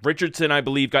got Richardson, I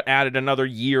believe, got added another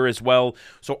year as well.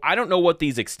 So I don't know what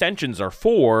these extensions are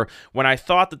for when I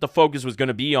thought that the focus was going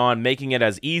to be on making it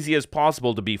as easy as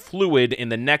possible to be fluid in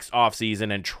the next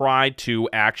offseason and try to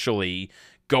actually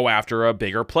go after a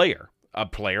bigger player. A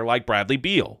player like Bradley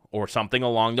Beal or something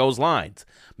along those lines.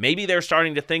 Maybe they're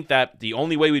starting to think that the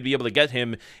only way we'd be able to get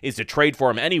him is to trade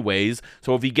for him anyways.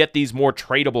 So if we get these more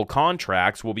tradable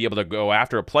contracts, we'll be able to go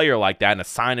after a player like that and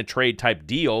assign a trade type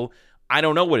deal. I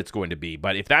don't know what it's going to be,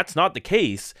 but if that's not the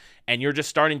case and you're just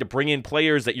starting to bring in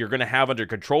players that you're going to have under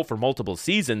control for multiple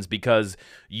seasons because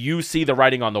you see the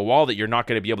writing on the wall that you're not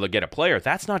going to be able to get a player,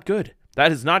 that's not good.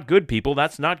 That is not good, people.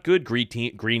 That's not good, green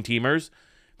teamers.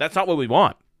 That's not what we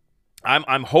want.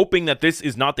 I'm hoping that this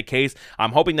is not the case.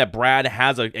 I'm hoping that Brad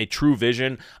has a true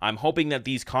vision. I'm hoping that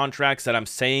these contracts that I'm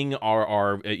saying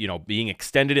are being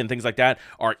extended and things like that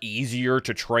are easier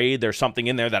to trade. There's something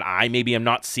in there that I maybe am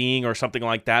not seeing or something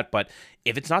like that. But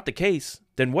if it's not the case,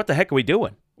 then what the heck are we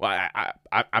doing? Well,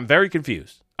 I'm very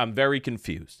confused. I'm very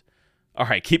confused. All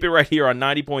right, keep it right here on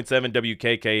 90.7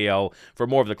 WKKL for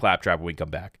more of the Claptrap when we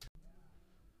come back.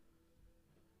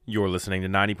 You're listening to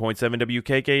 90.7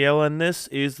 WKKL, and this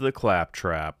is the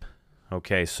Claptrap.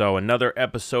 Okay, so another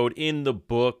episode in the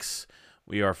books.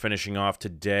 We are finishing off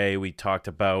today. We talked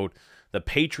about the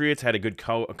Patriots, had a good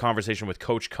conversation with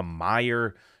Coach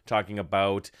Camire, talking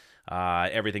about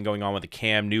everything going on with the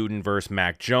Cam Newton versus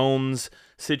Mac Jones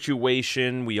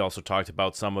situation. We also talked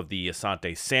about some of the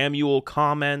Asante Samuel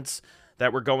comments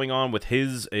that were going on with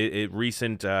his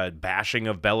recent bashing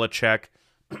of Belichick.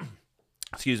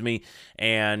 Excuse me.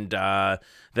 And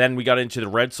then we got into the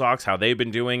Red Sox, how they've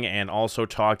been doing, and also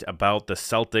talked about the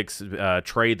Celtics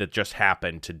trade that just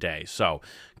happened today. So,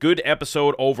 good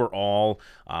episode overall.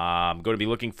 I'm going to be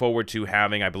looking forward to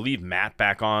having, I believe, Matt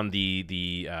back on the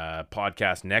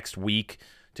podcast next week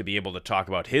to be able to talk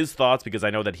about his thoughts, because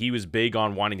I know that he was big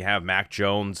on wanting to have Mac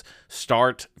Jones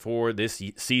start for this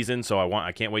season. So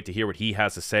I can't wait to hear what he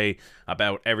has to say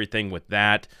about everything with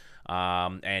that.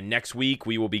 And next week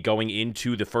we will be going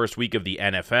into the first week of the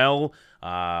NFL.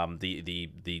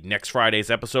 The next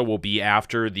Friday's episode will be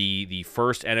after the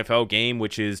first NFL game,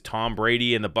 which is Tom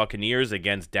Brady and the Buccaneers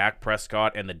against Dak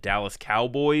Prescott and the Dallas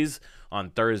Cowboys on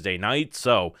Thursday night.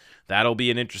 So that'll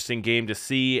be an interesting game to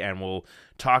see, and we'll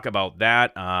talk about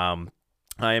that. I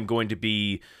am going to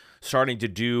be starting to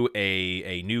do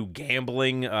a new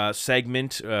gambling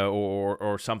segment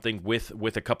or something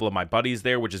with a couple of my buddies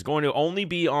there, which is going to only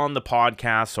be on the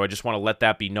podcast, so I just want to let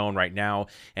that be known right now.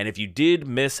 And if you did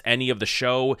miss any of the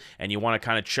show and you want to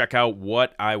kind of check out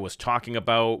what I was talking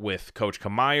about with Coach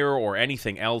Camire or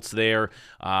anything else there,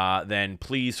 then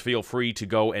please feel free to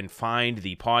go and find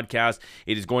the podcast.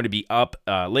 It is going to be up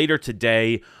later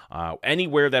today,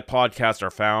 anywhere that podcasts are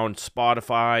found: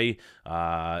 Spotify,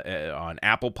 on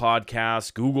Apple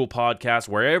Podcasts, Google Podcasts,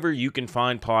 wherever you can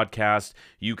find podcasts.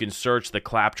 You can search The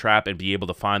Claptrap and be able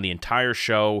to find the entire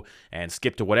show and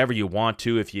skip to whatever you want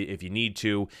to if you need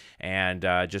to, and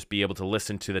just be able to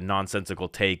listen to the nonsensical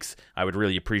takes. I would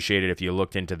really appreciate it if you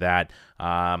looked into that.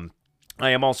 I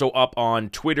am also up on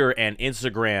Twitter and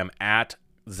Instagram at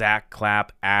Zack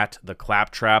Clapp, at The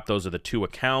Claptrap. Those are the two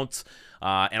accounts.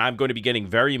 And I'm going to be getting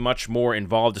very much more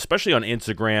involved, especially on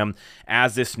Instagram,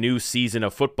 as this new season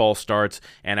of football starts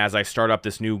and as I start up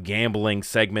this new gambling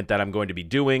segment that I'm going to be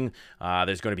doing.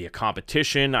 There's going to be a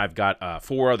competition. I've got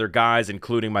 4 other guys,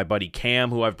 including my buddy Cam,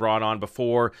 who I've brought on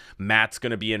before. Matt's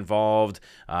going to be involved.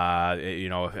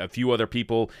 A few other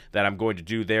people that I'm going to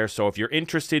do there. So if you're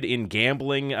interested in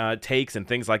gambling takes and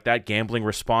things like that, gambling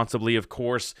responsibly, of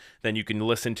course, then you can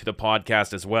listen to the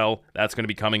podcast as well. That's going to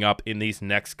be coming up in these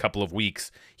next couple of weeks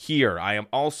here. I am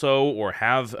also, or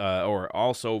have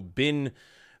also been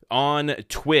on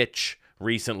Twitch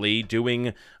recently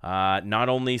doing not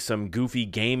only some goofy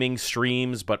gaming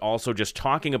streams, but also just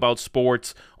talking about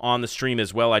sports on the stream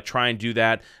as well. I try and do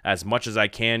that as much as I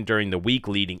can during the week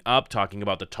leading up, talking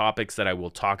about the topics that I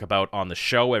will talk about on the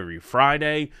show every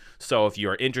Friday. So if you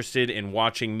are interested in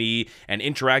watching me and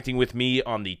interacting with me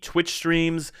on the Twitch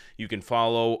streams, you can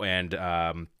follow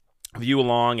and view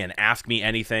along and ask me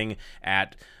anything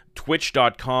at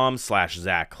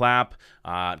twitch.com/ZackClapp.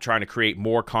 Trying to create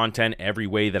more content every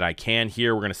way that I can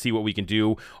here. We're going to see what we can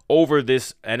do over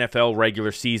this NFL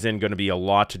regular season. Going to be a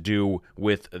lot to do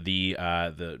with the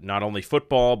not only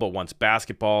football, but once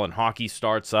basketball and hockey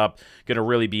starts up, going to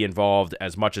really be involved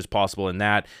as much as possible in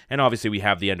that. And obviously we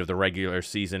have the end of the regular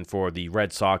season for the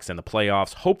Red Sox and the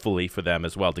playoffs, hopefully for them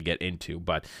as well to get into.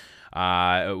 But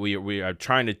we are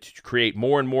trying to create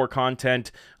more and more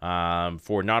content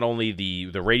for not only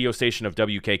the radio station of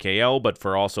WKKL, but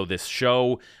for also this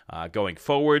show going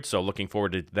forward. So looking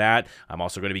forward to that. I'm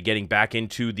also going to be getting back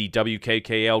into the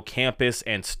WKKL campus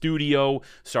and studio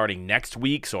starting next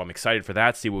week. So I'm excited for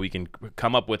that. See what we can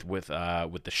come up with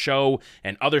the show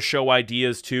and other show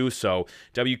ideas too. So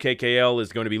WKKL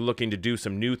is going to be looking to do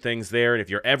some new things there. And if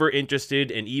you're ever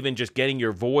interested in even just getting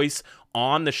your voice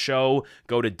on the show,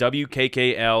 go to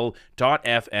WKKL.FM.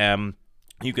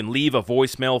 You can leave a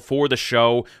voicemail for the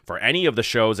show, for any of the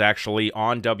shows actually,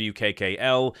 on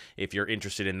WKKL if you're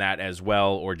interested in that as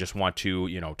well, or just want to,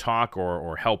 talk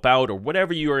or help out or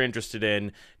whatever you are interested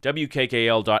in.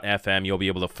 WKKL.FM, you'll be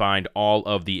able to find all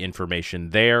of the information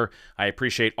there. I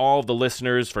appreciate all of the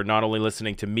listeners for not only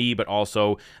listening to me, but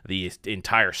also the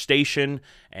entire station.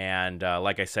 And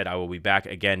like I said, I will be back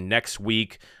again next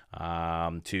week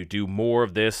to do more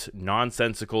of this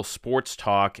nonsensical sports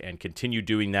talk and continue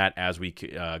doing that as we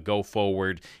go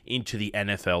forward into the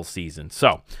NFL season.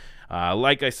 So,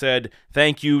 like I said,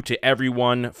 thank you to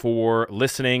everyone for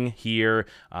listening here.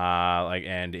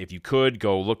 And if you could,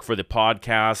 go look for the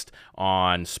podcast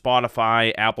on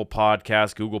Spotify, Apple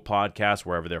Podcasts, Google Podcasts,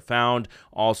 wherever they're found.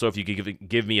 Also, if you could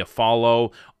give me a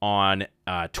follow on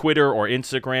Twitter or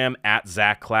Instagram at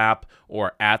Zack Clapp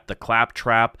or at The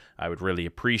Claptrap, I would really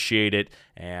appreciate it.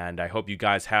 And I hope you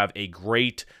guys have a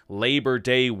great Labor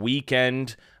Day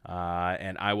weekend.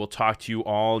 And I will talk to you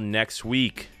all next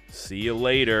week. See you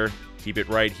later. Keep it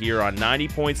right here on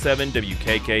 90.7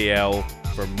 WKKL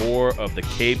for more of the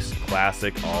Cape's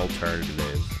Classic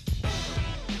Alternative.